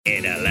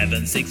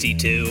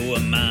1162, a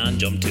man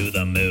jumped to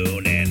the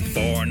moon. In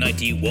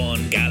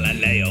 491,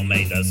 Galileo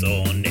made the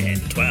sun. In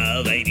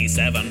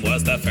 1287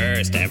 was the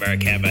first ever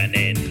Kevin.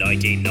 In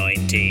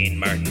 1919,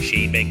 Martin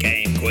Sheen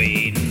became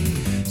queen.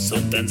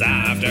 Something's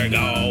after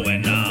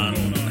going on.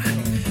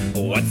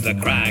 What's the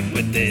crack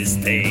with this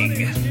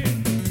thing?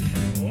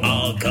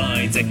 All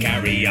kinds of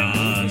carry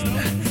on.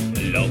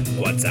 Look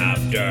what's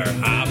after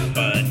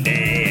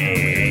happening.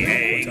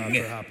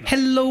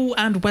 Hello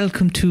and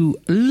welcome to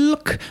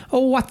Look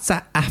What's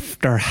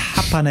After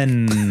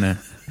Happening.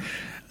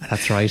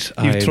 That's right.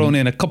 You've thrown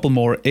in a couple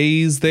more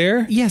A's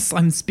there. Yes,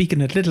 I'm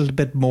speaking a little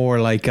bit more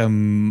like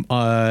living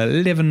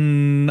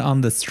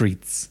on the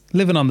streets.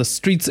 Living on the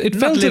streets. It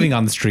Not felt living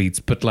on the streets,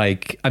 but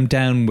like I'm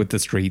down with the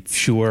streets.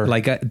 Sure.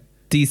 Like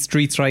these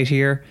streets right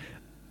here.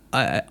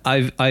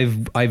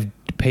 I've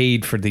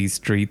paid for these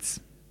streets.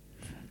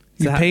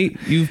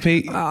 You've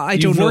paid. I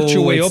don't You've worked know,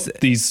 your way up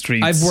these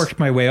streets. I've worked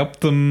my way up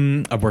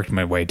them. I've worked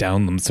my way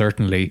down them,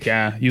 certainly.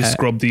 Yeah, you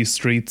scrubbed these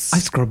streets. I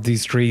scrubbed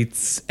these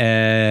streets.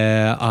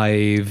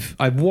 I've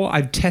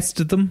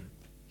tested them.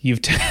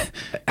 You've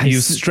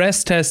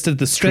stress tested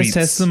the streets. Stress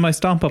tested them. I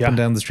stomp up and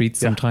down the streets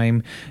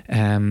sometime,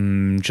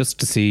 just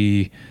to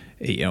see,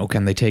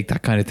 can they take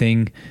that kind of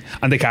thing?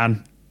 And they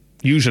can.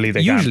 Usually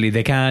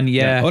they can.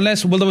 Yeah.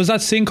 Unless, there was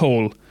that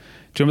sinkhole. Do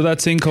you remember that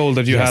sinkhole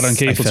that you had on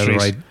Capel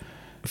Street?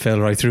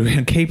 Fell right through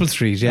on Capel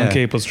Street, yeah. On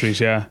Capel Street,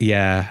 yeah.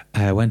 Yeah,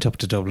 I went up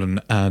to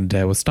Dublin and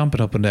was stomping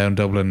up and down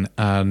Dublin,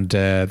 and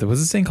there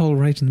was a sinkhole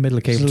right in the middle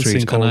of Capel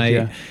Street, and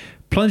I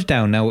plunged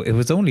down. Now, it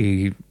was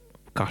only,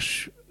 a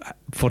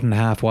foot and a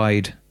half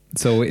wide,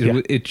 so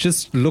it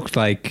just looked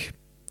like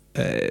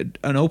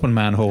an open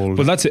manhole.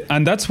 Well, that's it,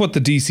 and that's what the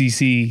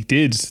DCC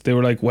did. They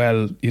were like,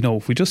 well,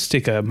 if we just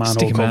stick a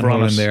manhole cover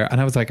on in there, and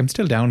I was like, I'm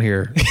still down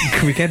here.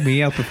 Can we get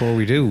me out before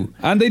we do?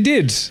 And they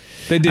did.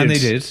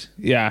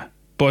 Yeah.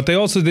 But they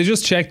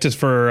just checked it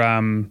for,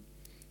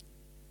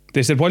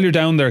 they said, while you're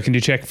down there, can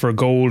you check for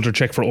gold or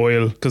check for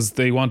oil? Because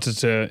they wanted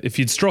to, if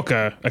you'd struck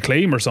a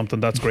claim or something,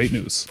 that's great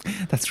news.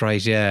 That's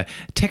right, yeah.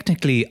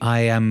 Technically,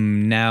 I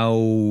am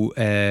now,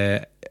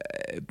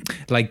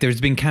 there's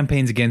been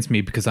campaigns against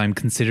me because I'm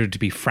considered to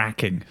be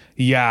fracking.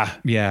 Yeah.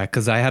 Yeah,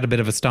 because I had a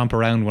bit of a stomp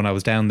around when I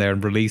was down there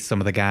and released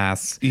some of the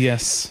gas.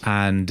 Yes.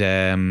 And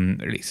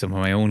released some of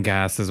my own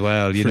gas as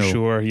well, For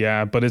sure,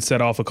 yeah. But it set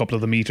off a couple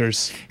of the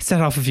meters. Set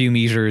off a few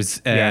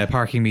meters,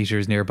 parking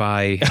meters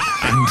nearby.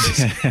 And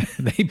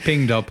they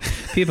pinged up.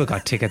 People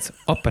got tickets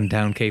up and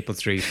down Capel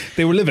Street.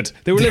 They were livid.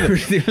 They were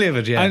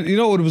livid, yeah. And it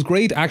was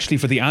great actually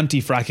for the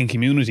anti-fracking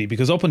community,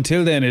 because up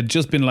until then it'd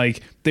just been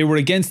like they were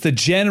against the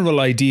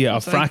general idea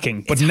of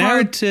fracking. But it's now,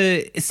 hard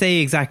to say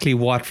exactly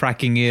what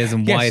fracking is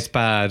and why it's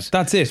bad.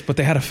 That's it. But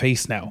they had a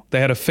face now. They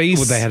had a face.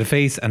 Well, they had a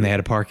face and they had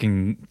a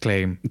parking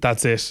claim.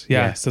 That's it.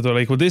 Yeah. So they're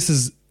like, well, this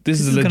is a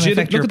legit.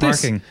 Look Look at at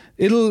parking.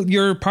 This.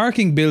 Your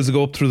parking bills will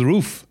go up through the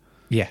roof.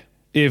 Yeah.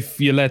 If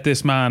you let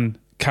this man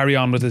carry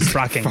on with his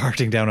fracking.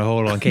 Farting down a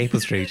hole on Capel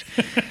Street.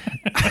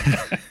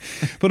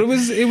 But it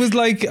was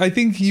like, I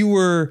think you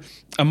were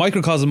a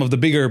microcosm of the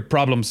bigger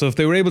problem. So if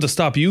they were able to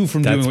stop you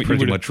from doing what you were... That's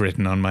pretty much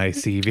written on my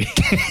CV.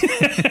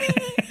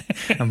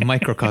 A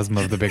microcosm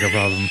of the bigger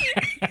problem.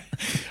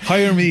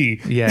 Hire me.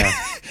 Yeah.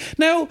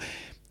 Now,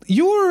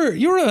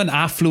 you're an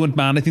affluent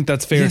man. I think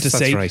that's fair to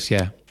say. That's right,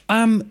 yeah.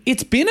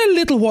 It's been a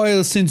little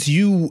while since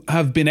you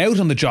have been out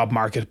on the job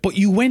market, but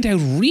you went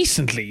out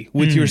recently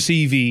with your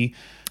CV.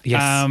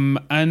 Yes.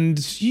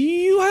 And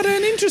you had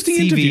an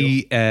interesting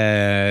interview.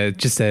 CV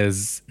just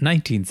says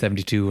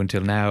 1972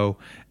 until now,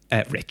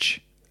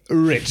 rich.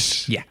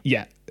 Yeah.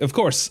 Yeah, of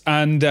course.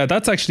 And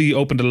that's actually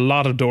opened a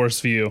lot of doors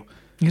for you.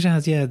 It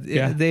has, yeah.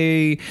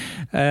 They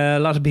a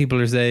lot of people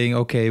are saying,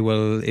 okay,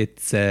 well,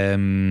 it's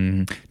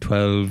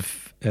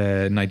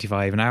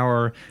 $12.95 an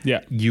hour.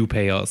 Yeah. You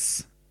pay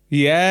us.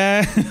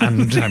 Yeah.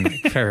 And I'm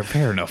like,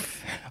 fair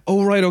enough.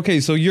 Oh, right. Okay.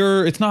 So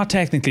it's not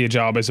technically a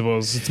job, I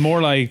suppose. It's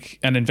more like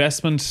an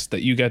investment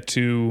that you get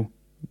to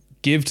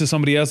give to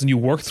somebody else and you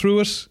work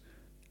through it.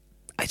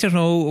 I don't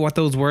know what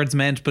those words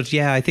meant, but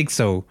yeah, I think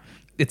so.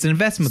 It's an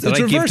investment that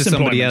I give to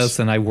somebody else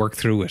and I work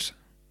through it.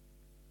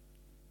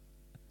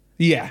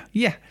 Yeah.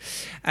 Yeah.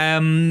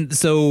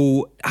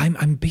 So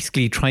I'm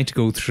basically trying to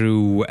go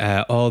through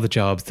all the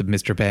jobs that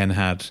Mr. Ben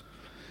had.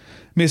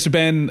 Mr.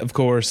 Ben, of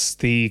course,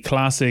 the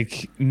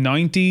classic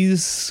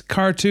 90s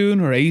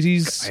cartoon or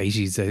 80s?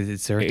 80s,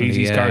 certainly.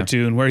 80s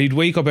cartoon, where he'd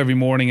wake up every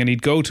morning and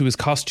he'd go to his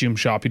costume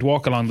shop. He'd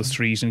walk along the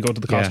street and go to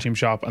the costume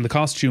shop, and the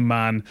costume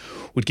man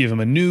would give him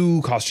a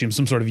new costume,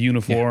 some sort of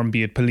uniform,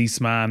 be it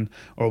policeman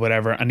or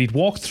whatever, and he'd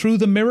walk through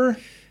the mirror.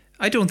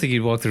 I don't think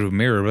he'd walk through a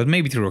mirror, but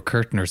maybe through a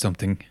curtain or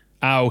something.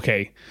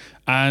 Okay.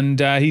 And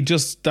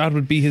that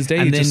would be his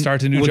day to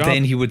start a new job.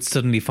 Then he would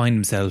suddenly find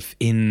himself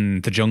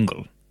in the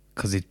jungle.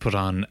 Because he'd put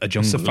on a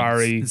jungle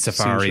safari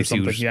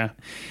suit. Yeah.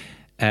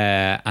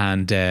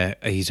 And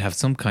he'd have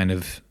some kind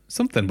of...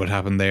 Something would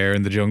happen there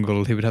in the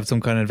jungle. He would have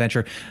some kind of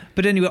adventure.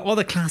 But anyway, all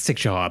the classic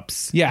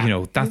jobs.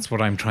 Yeah. That's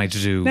what I'm trying to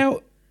do.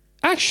 Now,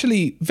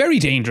 actually, very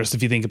dangerous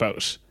if you think about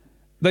it.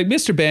 like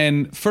Mr.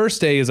 Ben,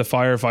 first day as a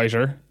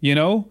firefighter, you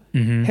know,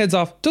 heads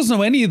off, doesn't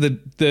know any of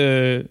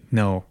the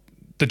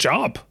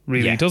job,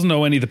 really. Yeah. Doesn't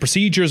know any of the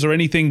procedures or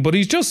anything, but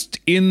he's just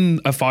in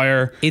a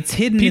fire. It's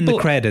hidden in the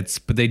credits,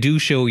 but they do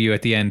show you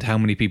at the end how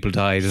many people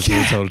died as a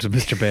result of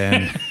Mr.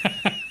 Ben.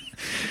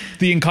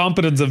 The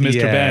incompetence of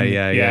Mr. Ben.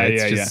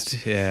 It's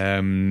just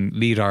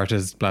lead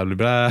artist, blah, blah,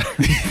 blah.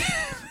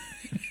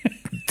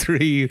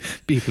 3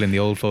 people in the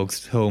old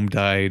folks' home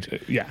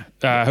died.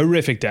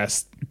 Horrific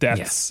deaths.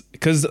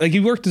 Because like he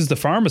worked as the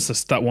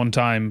pharmacist that one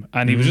time,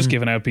 and he was just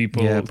giving out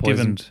people,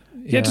 poisoned.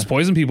 Just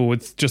poison people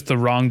with just the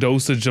wrong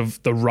dosage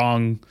of the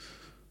wrong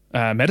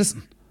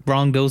medicine.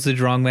 Wrong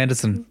dosage, wrong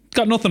medicine.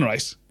 Got nothing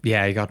right.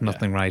 Yeah, he got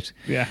nothing right.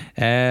 Yeah.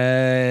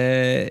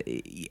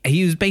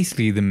 He was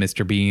basically the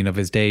Mr. Bean of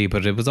his day,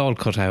 but it was all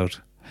cut out.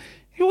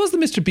 He was the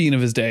Mr. Bean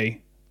of his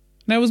day.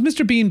 Now, was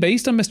Mr. Bean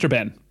based on Mr.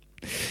 Ben?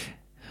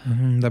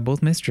 They're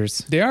both misters.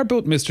 They are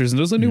both misters, and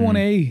there's only one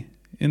A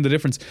in the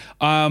difference.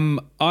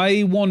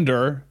 I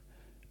wonder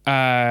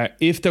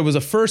if there was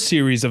a first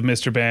series of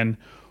Mr. Ben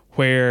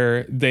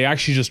where they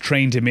actually just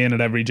trained him in at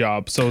every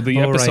job. So the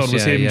episode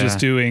was him just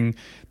doing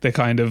the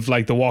kind of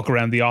like the walk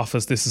around the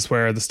office. This is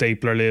where the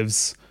stapler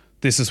lives.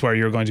 This is where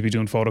you're going to be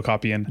doing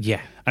photocopying. Yeah.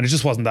 And it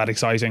just wasn't that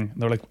exciting.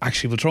 They're like,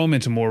 actually, we'll throw him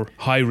into more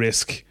high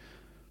risk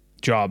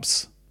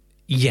jobs.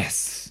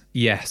 Yes,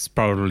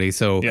 probably.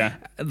 So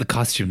the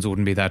costumes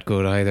wouldn't be that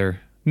good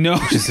either. No,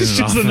 it's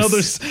just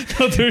another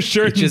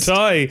shirt and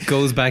tie.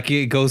 Comes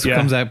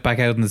out back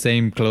out in the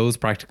same clothes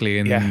practically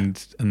in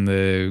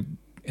the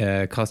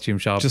costume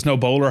shop. Just no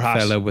bowler hat.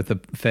 Fella with the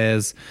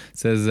fez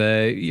says,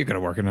 "You're going to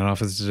work in an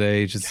office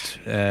today. Just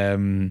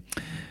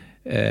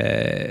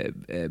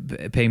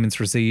payments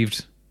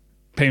received."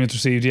 Payments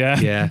received.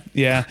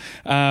 Yeah.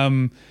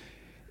 One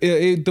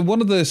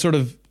of the sort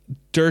of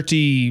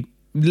dirty,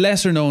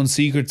 lesser known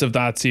secrets of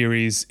that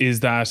series is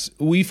that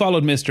we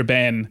followed Mr.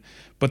 Ben,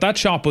 but that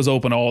shop was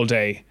open all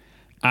day,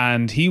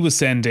 and he was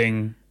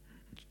sending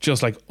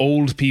just like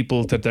old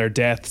people to their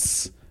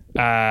deaths.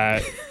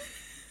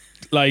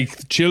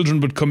 Like children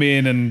would come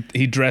in and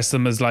he'd dress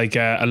them as like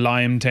a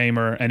lion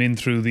tamer, and in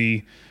through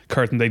the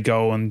curtain they'd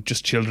go, and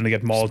just children to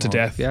get mauled to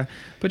death. Yeah,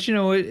 but you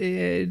know,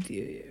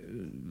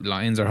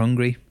 lions are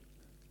hungry.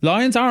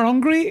 Lions are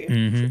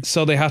hungry,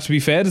 so they have to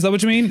be fed. Is that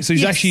what you mean? So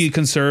he's actually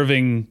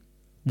conserving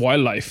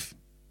wildlife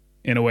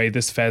in a way,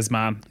 this Fez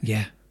man.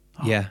 Yeah.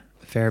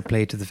 Fair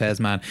play to the Fez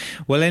man.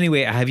 Well,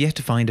 anyway, I have yet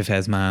to find a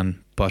Fez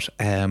man, but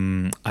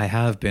I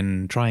have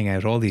been trying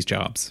out all these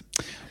jobs.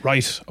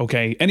 Right.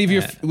 Okay. Any of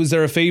your was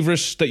there a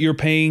favourite that you're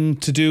paying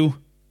to do?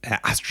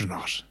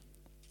 Astronaut.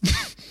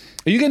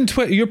 Are you getting?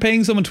 You're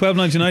paying someone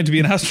 $12.99 to be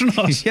an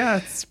astronaut? Yeah,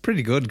 it's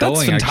pretty good.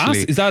 That's going,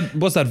 fantastic. Actually.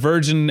 What's that?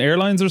 Virgin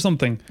Airlines or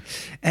something?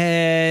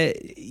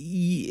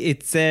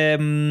 It's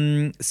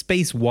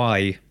Space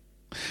Y.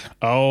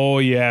 Oh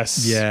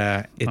yes.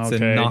 Yeah, it's a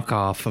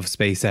knockoff of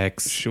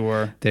SpaceX.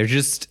 Sure.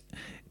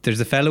 There's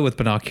a fellow with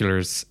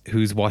binoculars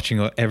who's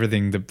watching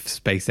everything that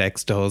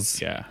SpaceX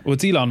does. Yeah. Well,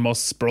 it's Elon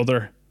Musk's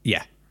brother.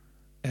 Yeah.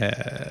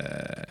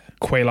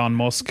 Quailon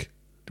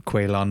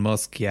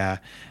Musk, yeah.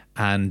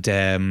 And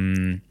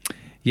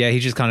he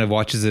just kind of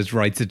watches it,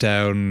 writes it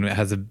down,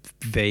 has a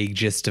vague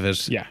gist of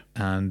it. Yeah.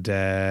 And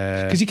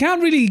because you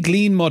can't really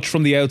glean much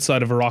from the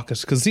outside of a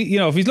rocket, because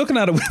if he's looking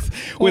at it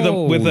with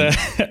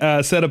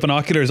a set of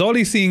binoculars, all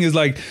he's seeing is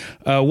like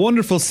a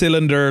wonderful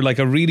cylinder, like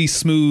a really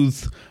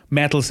smooth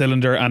metal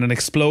cylinder, and an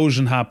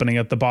explosion happening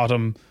at the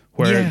bottom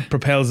where it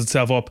propels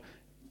itself up.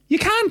 You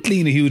can't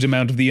glean a huge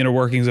amount of the inner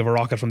workings of a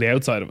rocket from the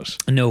outside of it.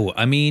 No,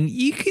 I mean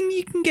you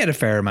can get a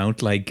fair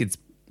amount. Like it's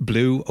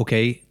blue,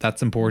 okay,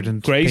 that's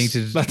important. Great,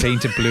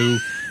 painted blue.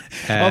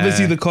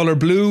 Obviously, the color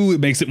blue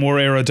makes it more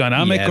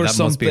aerodynamic or that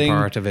something. Must be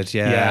part of it.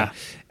 Yeah.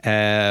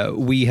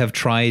 We have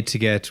tried to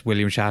get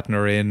William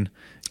Shatner in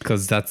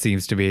because that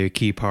seems to be a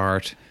key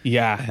part.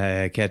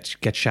 Yeah. Get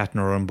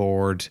Shatner on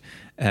board.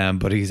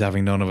 But he's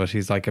having none of it.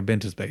 He's like, I've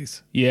been to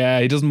space. Yeah,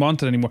 he doesn't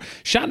want it anymore.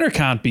 Shatner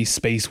can't be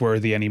space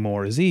worthy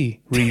anymore, is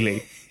he?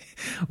 Really?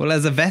 Well,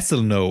 as a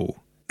vessel, no.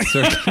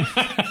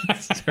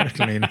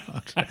 Certainly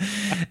not.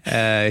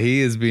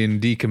 He has been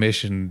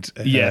decommissioned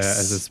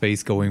as a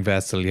space going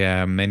vessel,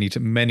 many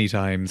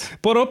times.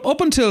 But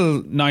up until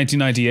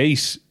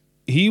 1998,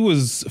 he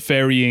was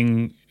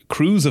ferrying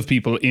crews of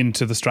people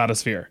into the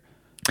stratosphere.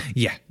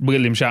 Yeah,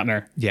 William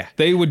Shatner. Yeah,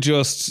 they would you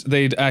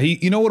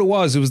know what it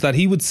was? It was that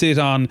he would sit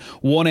on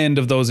one end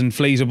of those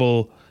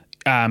inflatable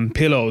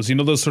pillows. You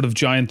know those sort of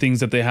giant things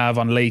that they have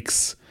on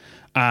lakes,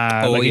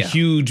 a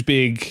huge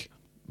big,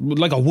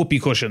 like a whoopee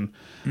cushion.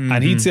 Mm-hmm.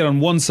 And he'd sit on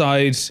one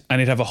side, and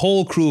he'd have a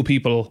whole crew of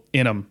people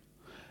in him,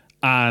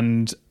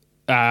 and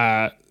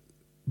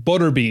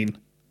Butterbean,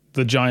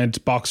 the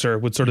giant boxer,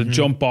 would sort of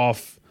jump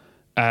off.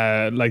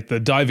 Like the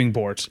diving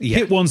board,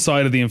 hit one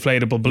side of the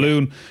inflatable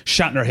balloon,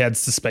 Shatner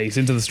heads to space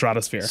into the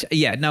stratosphere.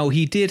 Yeah, now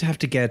he did have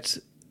to get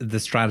the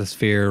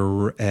stratosphere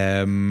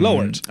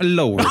lowered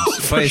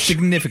by a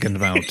significant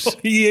amount.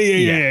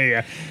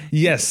 Yeah.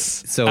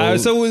 Yes. So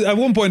at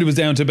one point it was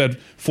down to about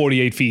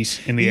 48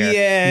 feet in the air.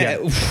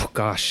 Yeah. Oof,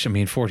 gosh, I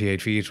mean,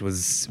 48 feet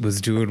was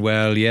doing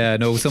well. Yeah.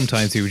 No,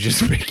 sometimes he would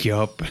just pick you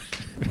up.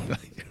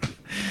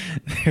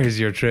 There's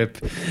your trip.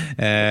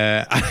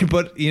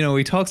 But, you know,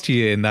 he talks to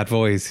you in that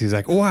voice. He's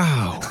like,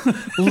 wow,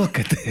 look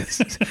at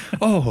this.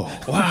 Oh,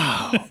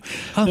 wow.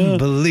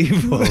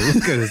 Unbelievable.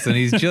 Look at this. And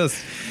he's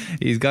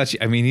got you.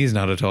 I mean, he's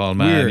not a tall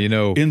man, you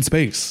know. In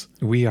space.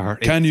 We are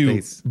Can in you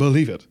space.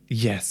 believe it?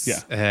 Yes.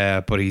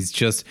 Yeah. But he's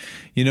just,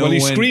 you know. Well,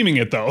 he's screaming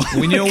it, though.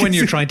 when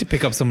you're trying to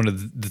pick up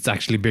someone that's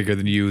actually bigger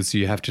than you, so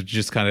you have to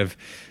just kind of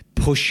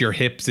push your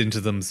hips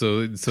into them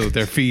so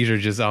their feet are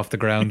just off the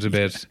ground a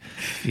bit.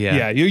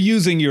 Yeah, you're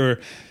using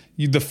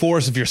the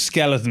force of your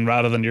skeleton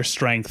rather than your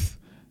strength.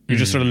 You're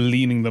just sort of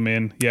leaning them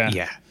in.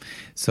 Yeah.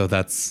 So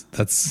that's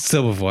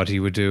some of what he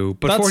would do.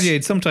 But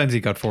 48, sometimes he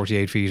got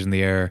 48 feet in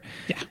the air.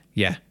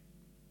 Yeah.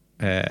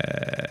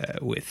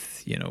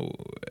 With, you know,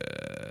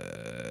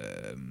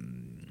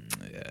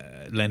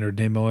 Leonard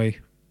Nimoy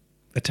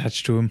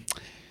attached to him.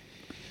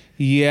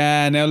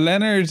 Yeah, now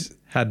Leonard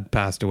had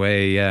passed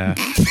away, yeah.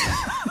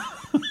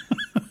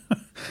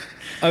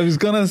 I was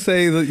gonna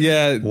say that,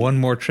 yeah. One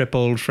more trip,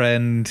 old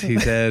friend, he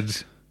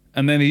said.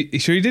 And then he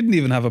didn't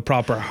even have a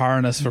proper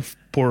harness for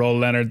poor old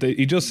Leonard.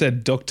 He just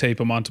said, duct tape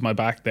him onto my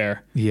back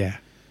there. Yeah.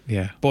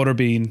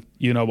 Butterbean,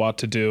 you know what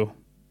to do.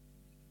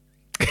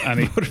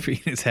 And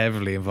Butterbean is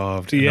heavily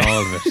involved in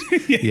all of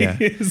it. Yeah.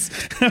 He is.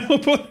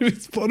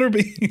 It's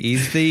Butterbean.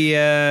 He's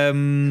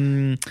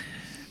the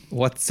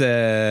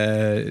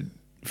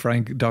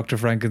Dr.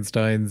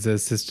 Frankenstein's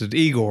assistant,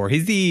 Igor.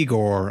 He's the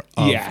Igor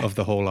of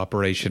the whole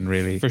operation,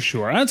 really. For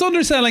sure. And it's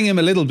underselling him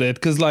a little bit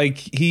because, like,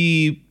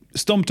 he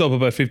stumped up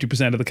about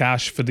 50% of the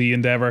cash for the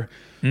endeavor.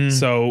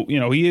 So, you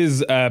know, he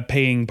is a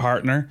paying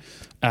partner.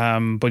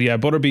 But yeah,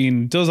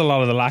 Butterbean does a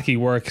lot of the lackey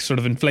work, sort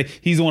of inflate.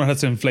 He's the one who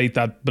has to inflate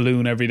that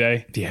balloon every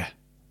day. Yeah.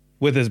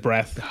 With his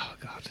breath. Oh,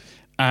 God.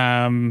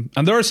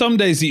 And there are some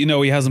days that, you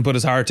know, he hasn't put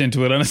his heart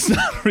into it and it's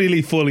not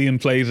really fully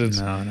inflated.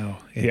 No.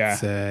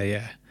 It's,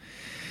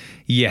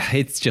 yeah,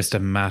 it's just a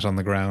mat on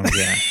the ground,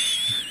 yeah.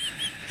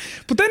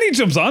 But then he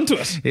jumps onto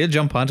it. He'll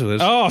jump onto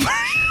it. Oh,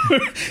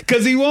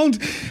 because he won't.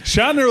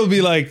 Shatner will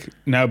be like,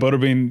 now,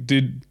 Butterbean,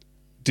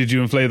 did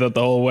you inflate that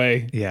the whole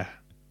way? Yeah.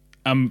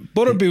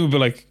 Butterbean will be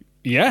like,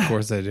 yeah. Of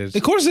course I did.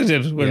 Of course I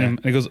did. With him.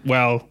 And he goes,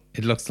 well.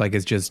 It looks like you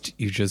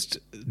just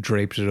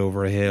draped it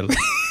over a hill.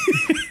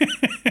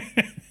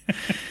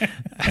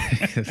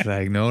 It's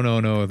like,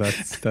 no,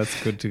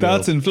 that's good to go.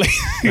 That's inflated.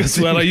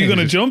 Well, are you going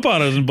to jump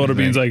on it? And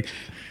Butterbean's like,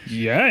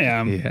 yeah, I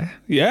am.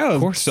 Yeah, of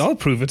course. I'll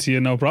prove it to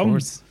you, no problem.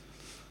 Of course.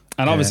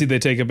 And obviously they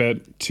take about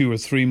 2 or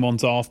 3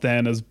 months off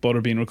then as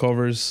Butterbean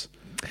recovers.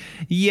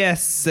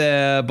 Yes,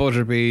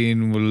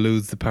 Butterbean will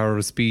lose the power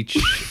of speech.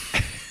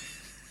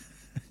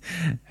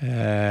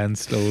 And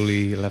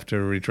slowly he'll have to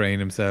retrain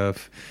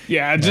himself.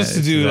 Yeah, just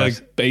to do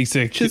like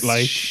basic, just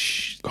like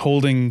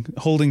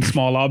holding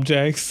small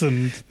objects,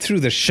 and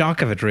through the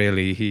shock of it,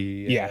 really,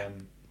 he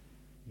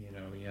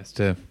has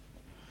to.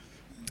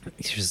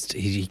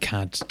 He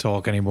can't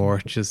talk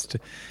anymore. Just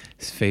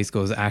his face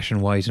goes ashen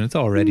white, and it's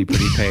already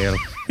pretty pale.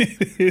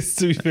 It is,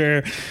 to be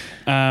fair,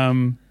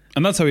 and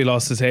that's how he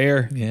lost his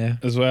hair. Yeah,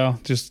 as well,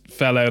 just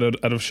fell out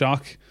of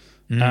shock.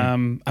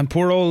 And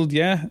poor old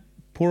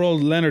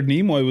Leonard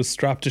Nimoy was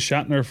strapped to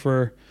Shatner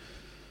for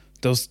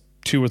those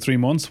 2 or 3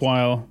 months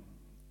while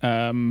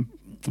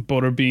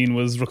Butterbean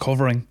was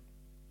recovering.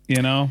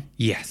 You know.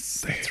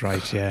 Yes, that's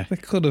right. Yeah, they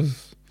could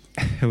have.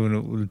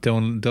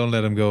 Don't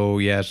let him go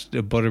yet.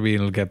 Butterbean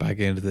will get back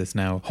into this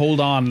now. Hold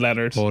on,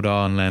 Leonard.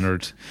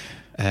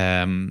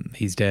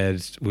 He's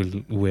dead.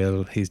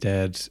 He's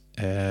dead.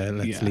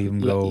 Let's leave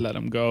him go. Let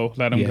him go.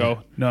 Let him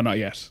go. No, not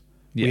yet.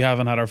 Yeah. We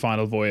haven't had our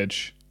final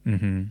voyage.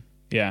 Mm-hmm.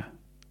 Yeah.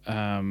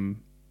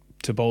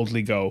 To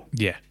boldly go.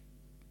 Yeah.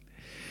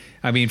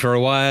 I mean, for a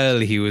while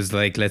he was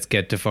like, let's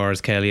get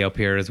DeForest Kelly up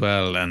here as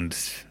well, and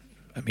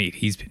I mean,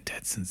 he's been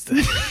dead since the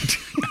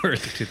early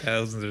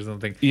 2000s or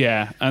something.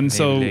 Yeah, and maybe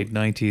so late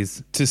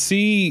 90s. To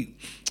see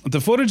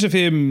the footage of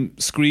him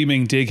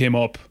screaming, "Dig him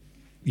up,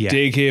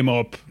 dig him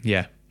up."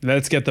 Yeah,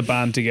 let's get the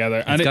band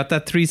together. And it's got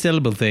that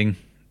 3-syllable thing,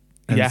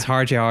 and it's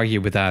hard to argue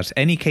with that.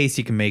 Any case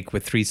you can make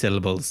with 3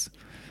 syllables: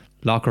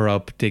 lock her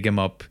up, dig him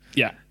up.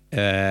 Yeah,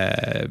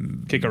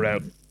 kick her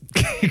out.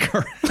 Kick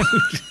her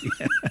out.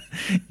 Yeah.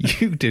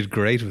 You did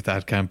great with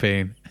that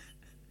campaign.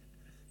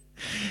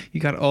 You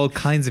got all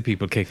kinds of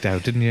people kicked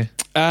out, didn't you?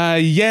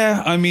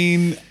 Yeah, I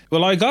mean,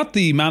 well, I got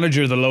the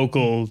manager of the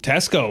local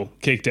Tesco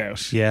kicked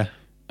out. Yeah.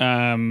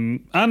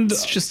 And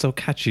it's just so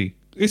catchy.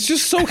 It's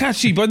just so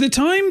catchy. By the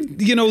time,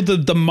 you know,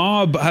 the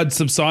mob had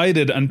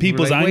subsided and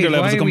people's anger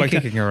levels had come back.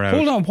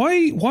 Hold on,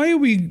 why are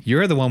we...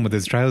 You're the one with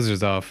his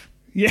trousers off.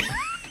 Yeah.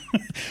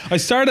 I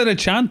started a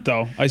chant,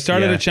 though. A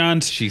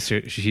chant. She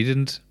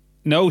didn't?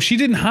 No, she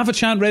didn't have a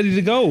chant ready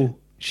to go.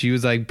 She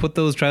was like, put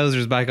those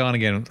trousers back on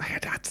again.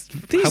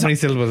 How many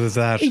syllables is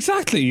that?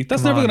 Exactly.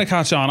 That's never going to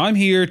catch on. I'm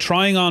here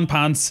trying on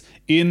pants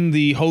in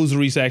the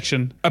hosiery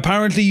section.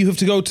 Apparently you have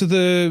to go to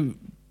the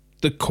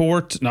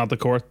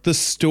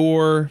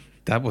store.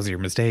 That was your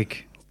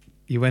mistake.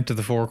 You went to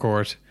the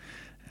forecourt.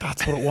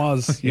 That's what it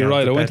was. You're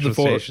right. I went to the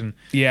station.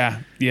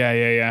 Yeah.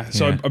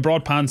 So I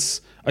brought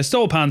pants. I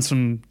stole pants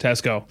from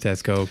Tesco.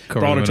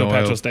 Brought it to a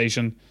petrol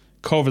station.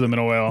 Covered them in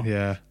oil.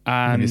 Yeah.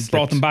 And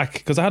brought them back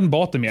because I hadn't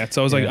bought them yet.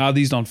 So I was like,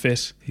 these don't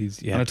fit.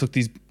 And I took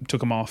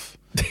them off.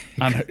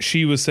 And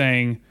she was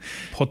saying,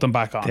 put them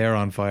back on. They're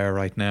on fire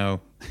right now.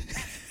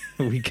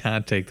 We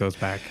can't take those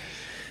back.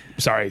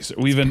 Sorry. So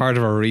we've been part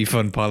of our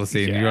refund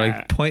policy. And you're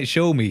like,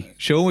 show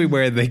me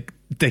where they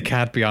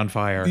can't be on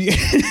fire. In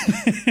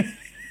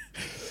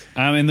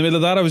the middle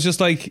of that, I was just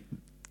like,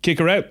 kick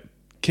her out.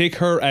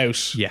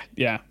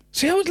 Yeah.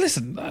 See,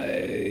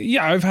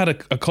 I've had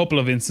a couple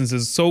of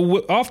instances.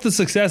 So off the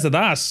success of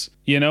that,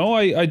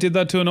 I did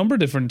that to a number of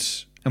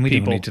different and we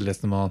people. don't need to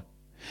list them all.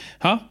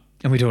 Huh?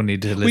 And we don't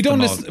need to list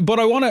them all.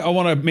 But I want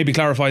to maybe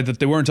clarify that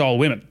they weren't all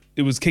women.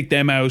 It was kick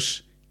them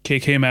out,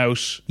 kick him out.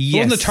 Yes. It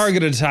wasn't a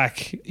targeted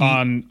attack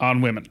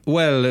on women.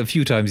 Well, a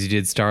few times you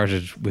did start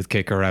it with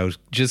kick her out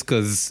just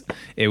because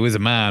it was a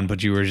man,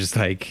 but you were just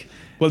like...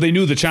 Well, they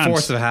knew the chance.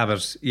 Force of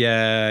habit.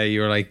 Yeah,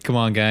 you were like, come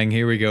on, gang,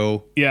 here we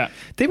go. Yeah.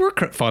 They were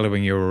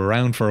following you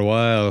around for a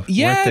while.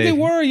 Yeah, they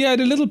were. Yeah,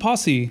 the little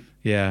posse.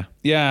 Yeah.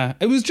 Yeah.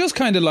 It was just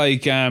kind of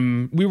like,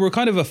 we were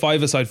kind of a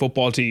five-a-side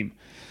football team.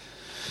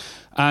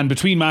 And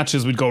between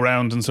matches, we'd go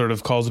around and sort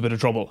of cause a bit of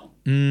trouble.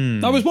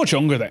 I was much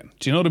younger then.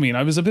 Do you know what I mean?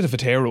 I was a bit of a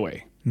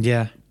tearaway.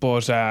 Yeah.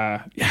 But,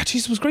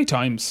 it was great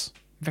times.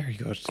 Very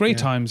good. Great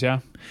times, yeah.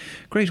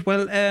 Great.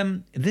 Well,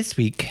 this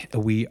week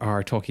we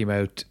are talking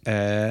about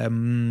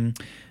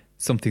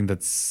something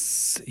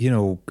that's,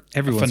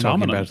 everyone's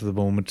talking about at the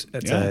moment.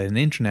 It's an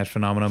internet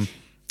phenomenon,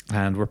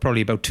 and we're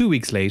probably about 2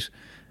 weeks late.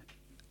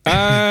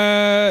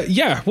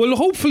 Yeah. Well,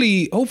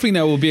 hopefully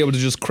now we'll be able to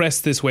just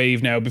crest this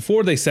wave now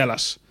before they sell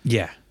it.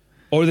 Yeah.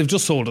 Or they've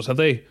just sold it, have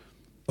they?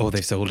 Oh,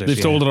 they've sold it. They've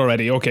sold it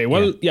already. Okay.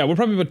 Well, we're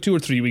probably about 2 or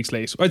 3 weeks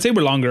late. I'd say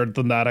we're longer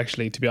than that,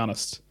 actually, to be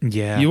honest.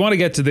 Yeah. You want to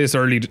get to this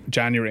early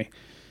January.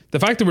 The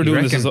fact that we're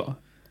doing this is,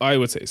 I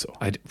would say so.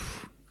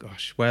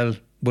 Gosh. Well,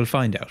 we'll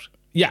find out.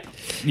 Yeah.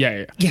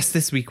 Yes,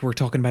 this week we're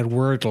talking about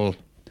Wordle.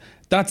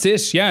 That's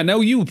it. Yeah. Now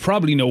you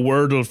probably know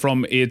Wordle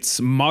from its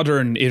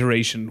modern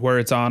iteration, where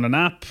it's on an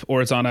app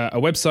or it's on a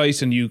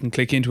website and you can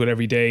click into it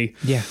every day.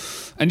 Yeah.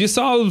 And you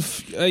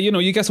solve,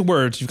 you guess a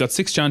word. You've got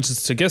 6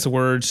 chances to guess a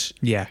word.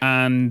 Yeah.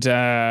 And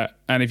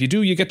if you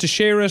do, you get to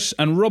share it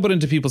and rub it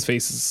into people's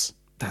faces.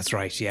 That's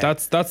right. Yeah.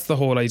 That's the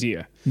whole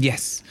idea.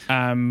 Yes.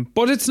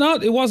 But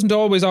it wasn't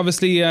always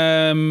obviously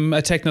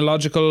a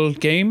technological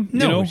game.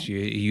 No. It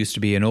used to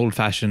be an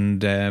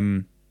old-fashioned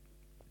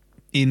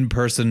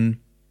in-person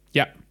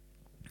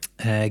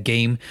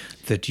game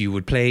that you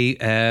would play.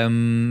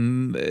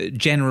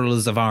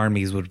 Generals of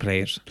armies would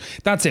play it.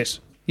 That's it.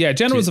 Yeah,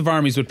 generals of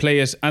armies would play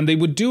it, and they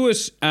would do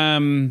it.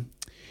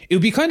 It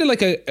would be kind of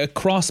like a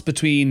cross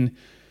between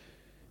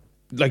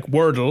like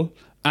Wordle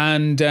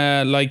and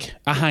like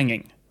a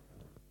hanging.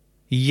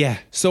 Yeah.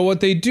 So what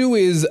they do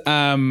is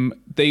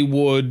they'd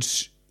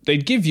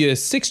give you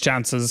 6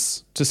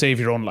 chances to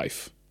save your own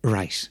life.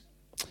 Right.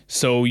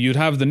 So you'd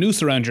have the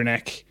noose around your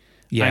neck,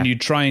 and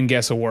you'd try and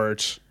guess a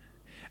word.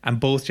 And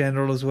both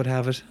generals would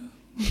have it.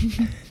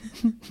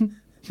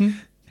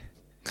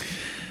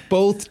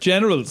 Both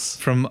generals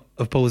from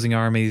opposing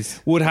armies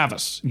would have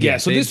it. Yeah.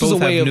 So this was a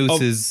way of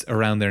nooses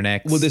around their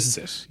necks. Well, this is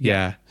it.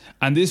 Yeah.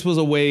 And this was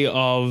a way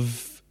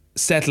of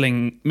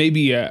settling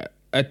maybe a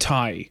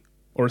tie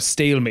or a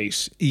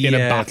stalemate in a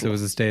battle. It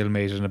was a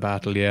stalemate in a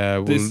battle.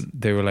 Yeah.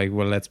 They were like,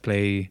 well, let's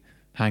play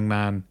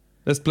Hangman.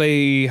 Let's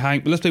play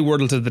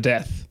Wordle to the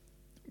death.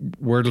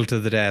 Wordle to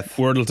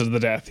the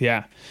death.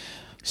 Yeah.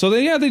 So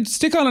they'd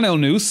stick on an old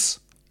noose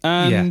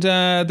and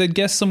they'd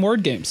guess some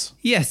word games.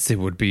 Yes, it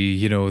would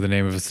be, the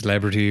name of a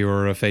celebrity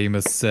or a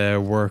famous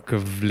work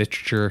of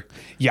literature.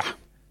 Yeah.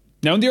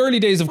 Now, in the early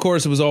days, of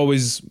course, it was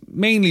always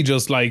mainly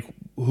just like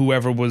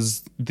whoever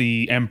was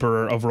the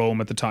emperor of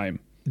Rome at the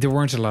time. There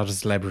weren't a lot of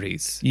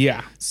celebrities.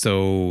 Yeah.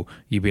 So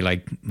you'd be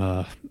like,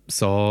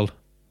 Saul.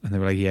 And they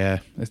were like, yeah.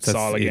 It's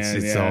Saul again.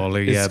 It's Saul.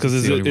 Yeah.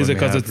 Is it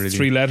because it's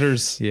 3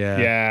 letters?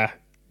 Yeah.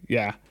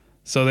 Yeah.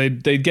 So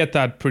they'd get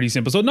that pretty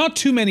simple. So not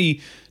too many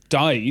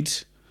died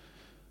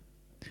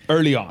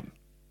early on.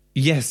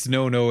 Yes,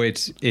 no.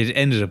 It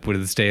ended up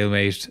with a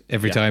stalemate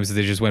every time, so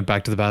they just went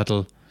back to the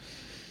battle.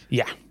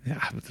 Yeah.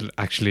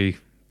 Actually,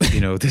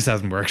 this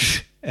hasn't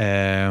worked.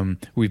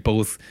 We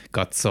both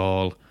got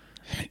Saul.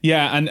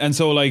 Yeah, and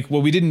so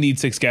we didn't need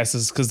 6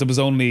 guesses because there was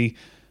only,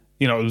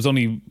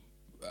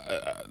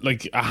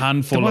 like a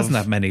handful. There wasn't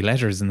that many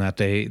letters in that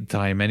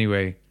time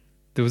anyway.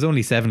 There was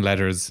only 7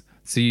 letters.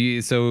 So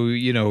you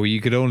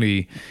could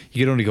only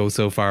go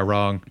so far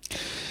wrong.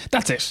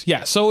 That's it.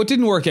 Yeah. So it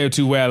didn't work out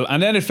too well,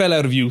 and then it fell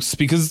out of use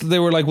because they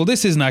were like, well,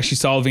 this isn't actually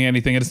solving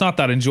anything, and it's not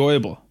that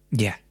enjoyable.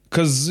 Yeah.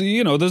 Because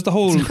there's the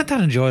whole. It's not that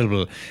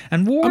enjoyable,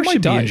 and war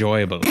should be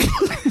enjoyable.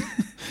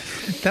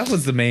 That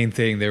was the main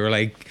thing. They were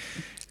like,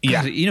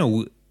 yeah, you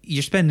know,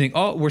 we're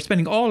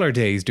spending all our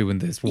days doing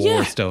this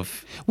war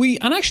stuff.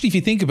 And actually, if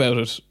you think about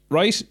it,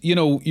 right, you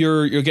know,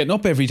 you're getting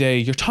up every day.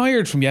 You're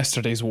tired from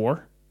yesterday's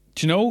war.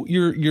 Do you know,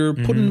 you're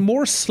putting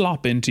more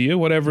slop into you,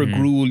 whatever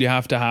gruel you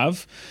have to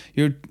have.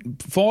 You're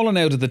falling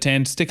out of the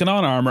tent, sticking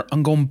on armor,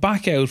 and going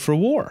back out for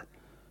war.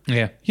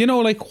 Yeah. You know,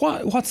 like,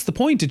 what's the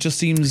point? It just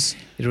seems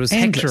It was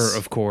endless. Hector,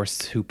 of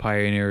course, who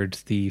pioneered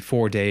the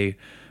 4-day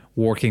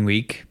working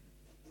week.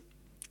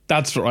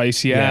 That's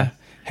right, yeah.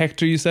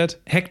 Hector, you said?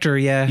 Hector,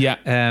 yeah.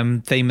 Yeah.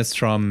 Famous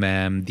from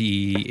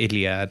the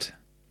Iliad.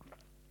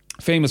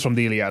 Famous from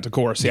the Iliad, of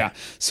course, yeah.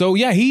 So,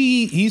 yeah,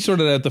 he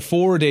sorted out the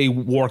 4-day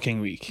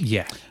working week.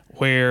 Yeah.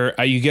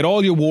 Where you get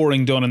all your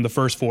warring done in the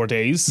first 4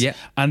 days. Yeah.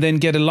 And then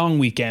get a long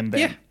weekend then.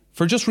 Yeah.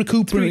 For just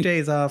recuperating. 3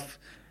 days off,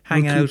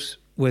 hang out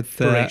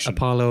with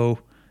Apollo,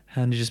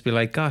 and you just be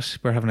like, gosh,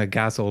 we're having a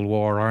gas old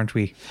war, aren't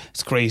we?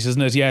 It's great,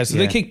 isn't it? Yeah. So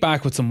they kick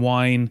back with some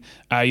wine,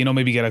 you know,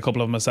 maybe get a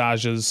couple of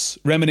massages,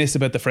 reminisce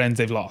about the friends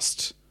they've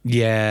lost.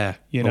 Yeah.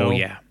 You know? Oh,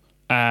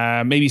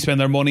 yeah. Maybe spend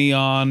their money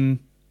on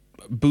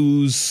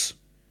booze,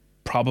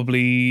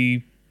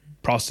 probably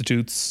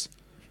prostitutes.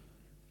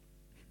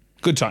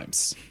 Good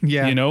times.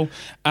 Yeah. You know?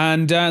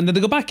 And then they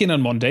go back in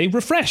on Monday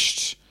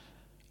refreshed.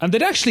 And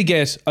they'd actually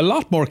get a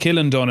lot more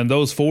killing done in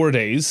those 4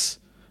 days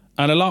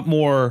and a lot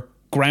more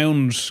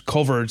ground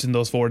covered in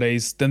those 4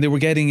 days than they were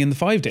getting in the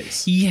 5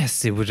 days.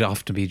 Yes, it would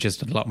often be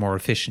just a lot more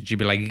efficient. You'd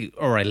be like,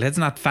 all right, let's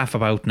not faff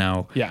about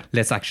now. Yeah.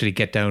 Let's actually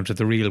get down to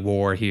the real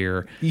war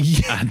here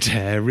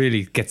and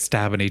really get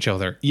stabbing each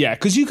other. Yeah,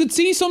 because you could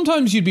see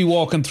sometimes you'd be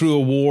walking through a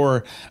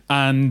war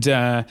and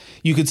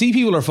you could see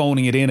people are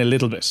phoning it in a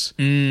little bit.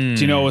 Do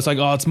you know, it's like,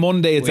 oh, it's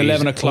Monday, it's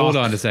 11 o'clock. Hold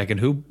on a second.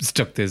 Who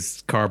stuck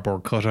this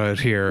cardboard cutout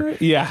here?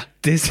 Yeah.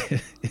 This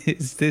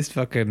is this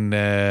fucking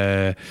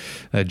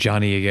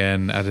Johnny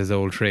again at his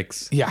old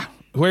tricks. Yeah.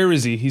 Where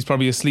is he? He's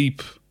probably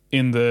asleep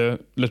in the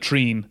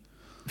latrine.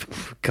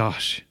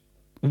 Gosh,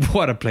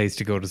 what a place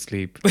to go to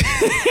sleep.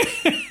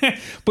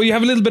 But you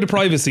have a little bit of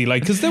privacy,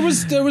 like, because there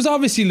was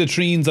obviously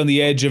latrines on the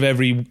edge of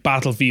every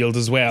battlefield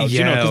as well. Yeah,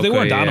 you know, because they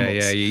weren't yeah,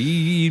 animals. Yeah,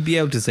 you'd be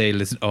able to say,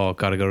 listen,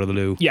 gotta go to the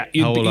loo. Yeah,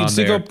 you'd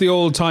stick up the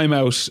old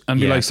timeout and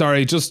be like,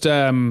 sorry, just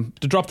to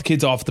drop the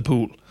kids off the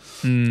pool.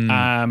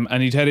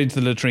 And you'd head into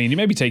the latrine. You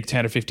maybe take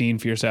 10 or 15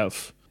 for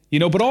yourself. You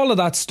know, but all of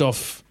that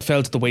stuff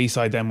fell to the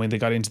wayside then when they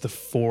got into the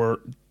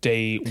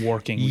 4-day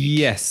working week.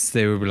 Yes,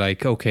 they were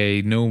like,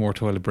 okay, no more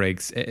toilet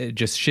breaks.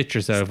 Just shit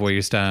yourself where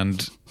you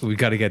stand. We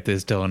got to get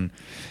this done.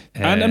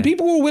 And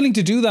people were willing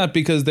to do that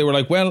because they were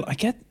like, well, I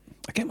get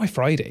my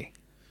Friday.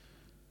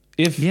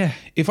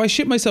 If I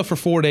shit myself for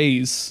 4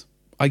 days,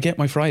 I get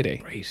my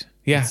Friday. Right.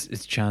 Yeah.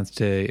 It's a chance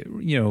to,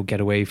 you know, get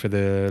away for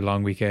the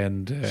long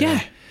weekend.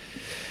 Yeah.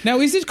 Now,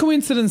 is it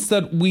coincidence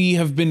that we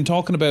have been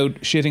talking about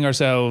shitting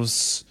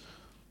ourselves?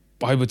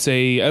 I would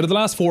say out of the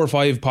last 4 or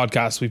 5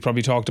 podcasts, we've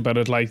probably talked about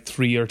it like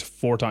 3 or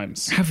 4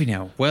 times. Have we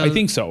now? Well, I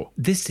think so.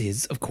 This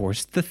is, of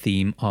course, the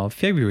theme of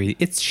February.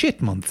 It's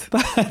shit month.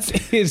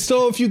 That's it.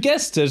 So if you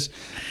guessed it,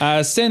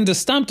 send a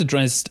stamped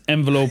addressed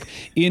envelope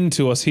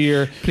into us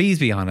here. Please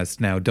be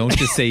honest now. Don't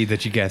just say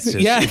that you guessed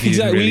it. Yeah, if you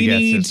exactly. really We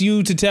need guessed it.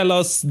 you to tell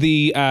us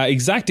the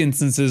exact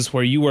instances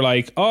where you were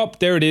like, oh,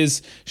 there it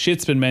is.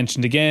 Shit's been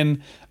mentioned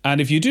again. And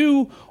if you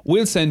do,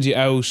 we'll send you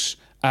out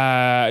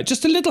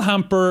just a little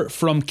hamper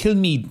from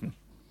Kilmeaden.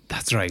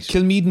 That's right.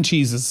 Kilmeaden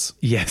cheeses.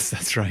 Yes,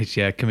 that's right.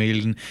 Yeah,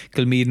 Kilmeaden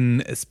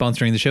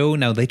sponsoring the show.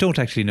 Now, they don't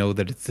actually know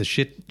that it's a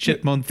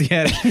shit month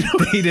yet.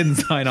 They didn't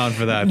sign on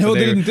for that. No,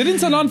 they didn't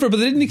sign on for it, but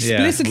they didn't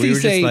explicitly we were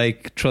say, just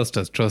like, trust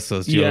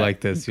us. You'll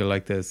like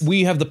this.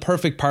 We have the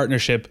perfect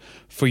partnership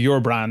for your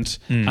brand.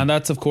 And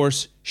that's, of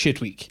course, Shit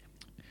Week.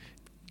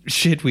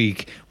 Shit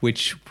Week,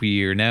 which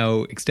we are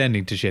now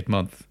extending to Shit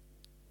Month.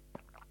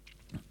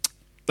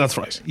 That's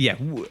right. Yeah,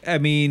 I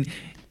mean,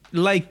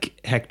 like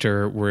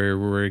Hector,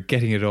 we're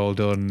getting it all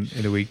done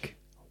in a week.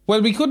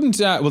 Well, we couldn't.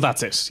 Well,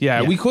 that's it.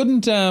 Yeah, we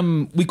couldn't.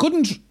 We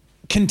couldn't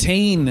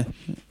contain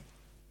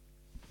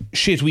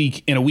Shit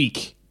Week in a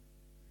week.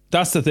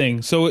 That's the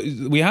thing. So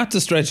we had to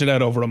stretch it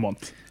out over a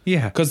month.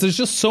 Yeah, because there's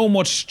just so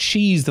much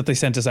cheese that they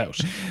sent us out.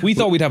 We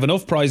thought we'd have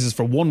enough prizes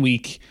for 1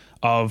 week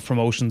of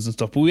promotions and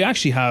stuff, but we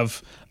actually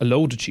have a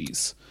load of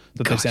cheese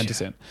that they sent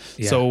us in.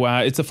 Yeah. So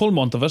it's a full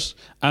month of it,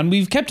 and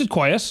we've kept it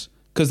quiet.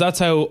 Because that's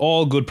how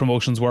all good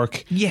promotions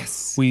work.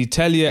 Yes. We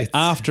tell you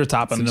after it's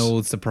happened. It's an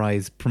old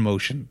surprise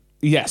promotion.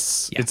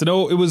 Yes. Yeah.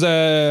 It was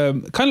a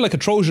kind of like a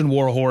Trojan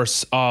war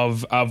horse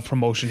of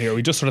promotion here.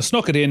 We just sort of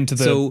snuck it into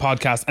the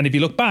podcast. And if you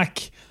look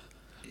back,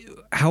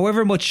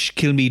 however much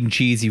Kilmeaden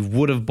cheese you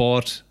would have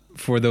bought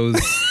for those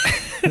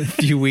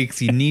few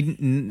weeks, you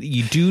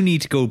do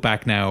need to go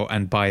back now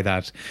and buy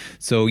that.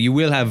 So you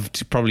will have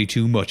probably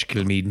too much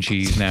Kilmeaden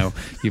cheese now.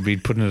 You'll be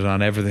putting it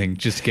on everything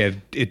just to get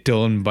it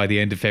done by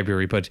the end of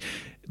February. But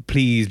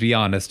please be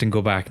honest and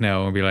go back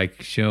now and be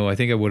like, you know, I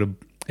think I would have,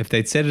 if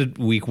they'd said it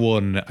week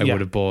 1, I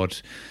would have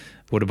bought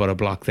a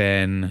block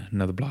then,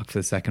 another block for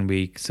the second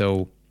week.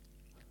 So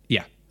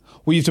yeah,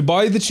 we have to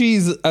buy the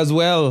cheese as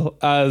well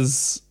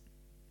as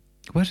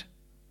what?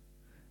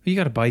 You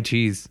got to buy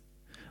cheese.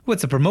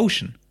 What's a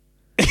promotion?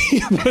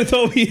 But I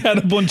thought we had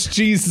a bunch of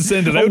cheese to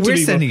send it out to people. We're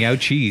sending out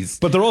cheese.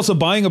 But they're also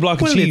buying a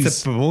block of cheese.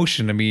 It's a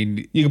promotion. I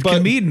mean,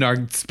 Kilmeaden are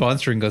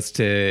sponsoring us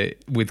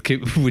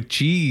with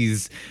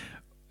cheese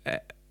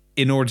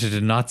in order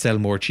to not sell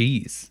more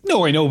cheese.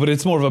 No, I know, but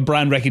it's more of a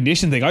brand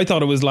recognition thing. I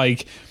thought it was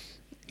like,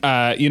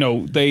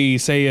 they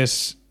say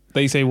it.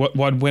 They say what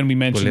when we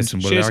mention. Well,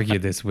 listen, we'll argue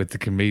this with the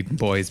Kilmeaden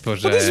boys,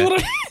 but this is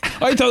what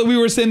I thought we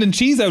were sending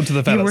cheese out to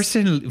the fellas.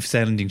 Yeah, we're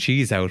sending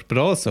cheese out, but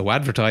also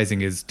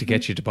advertising is to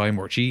get you to buy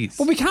more cheese.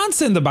 But we can't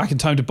send them back in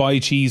time to buy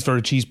cheese for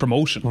a cheese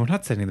promotion. Well, we're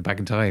not sending them back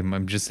in time.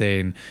 I'm just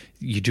saying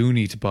you do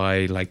need to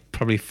buy like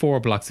probably 4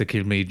 blocks of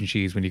Kilmeaden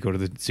cheese when you go to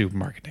the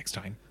supermarket next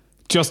time.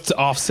 Just to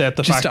offset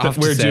the fact that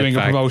we're doing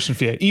a promotion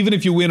for you. Even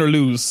if you win or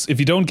lose, if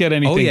you don't get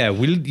anything. Oh yeah,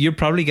 you'll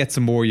probably get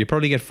some more. You'll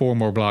probably get 4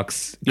 more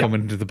blocks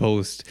coming to the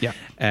post. Yeah.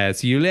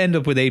 So you'll end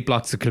up with 8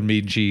 blocks of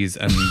Kilmeaden cheese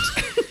and...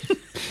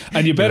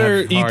 And you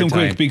better eat them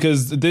quick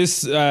because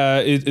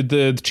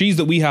the cheese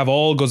that we have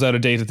all goes out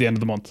of date at the end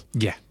of the month.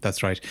 Yeah,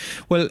 that's right.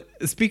 Well,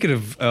 speaking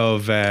of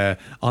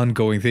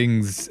ongoing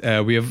things,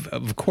 we have,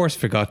 of course,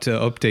 forgot to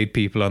update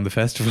people on the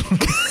festival.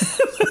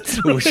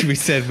 Which we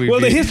said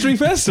the History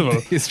Festival.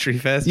 History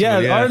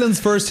Festival. Yeah, Ireland's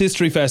first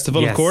History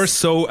Festival, of course.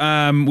 So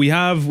we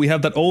have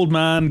that old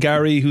man,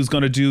 Gary, who's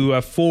going to do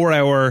a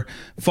 4-hour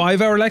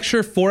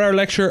lecture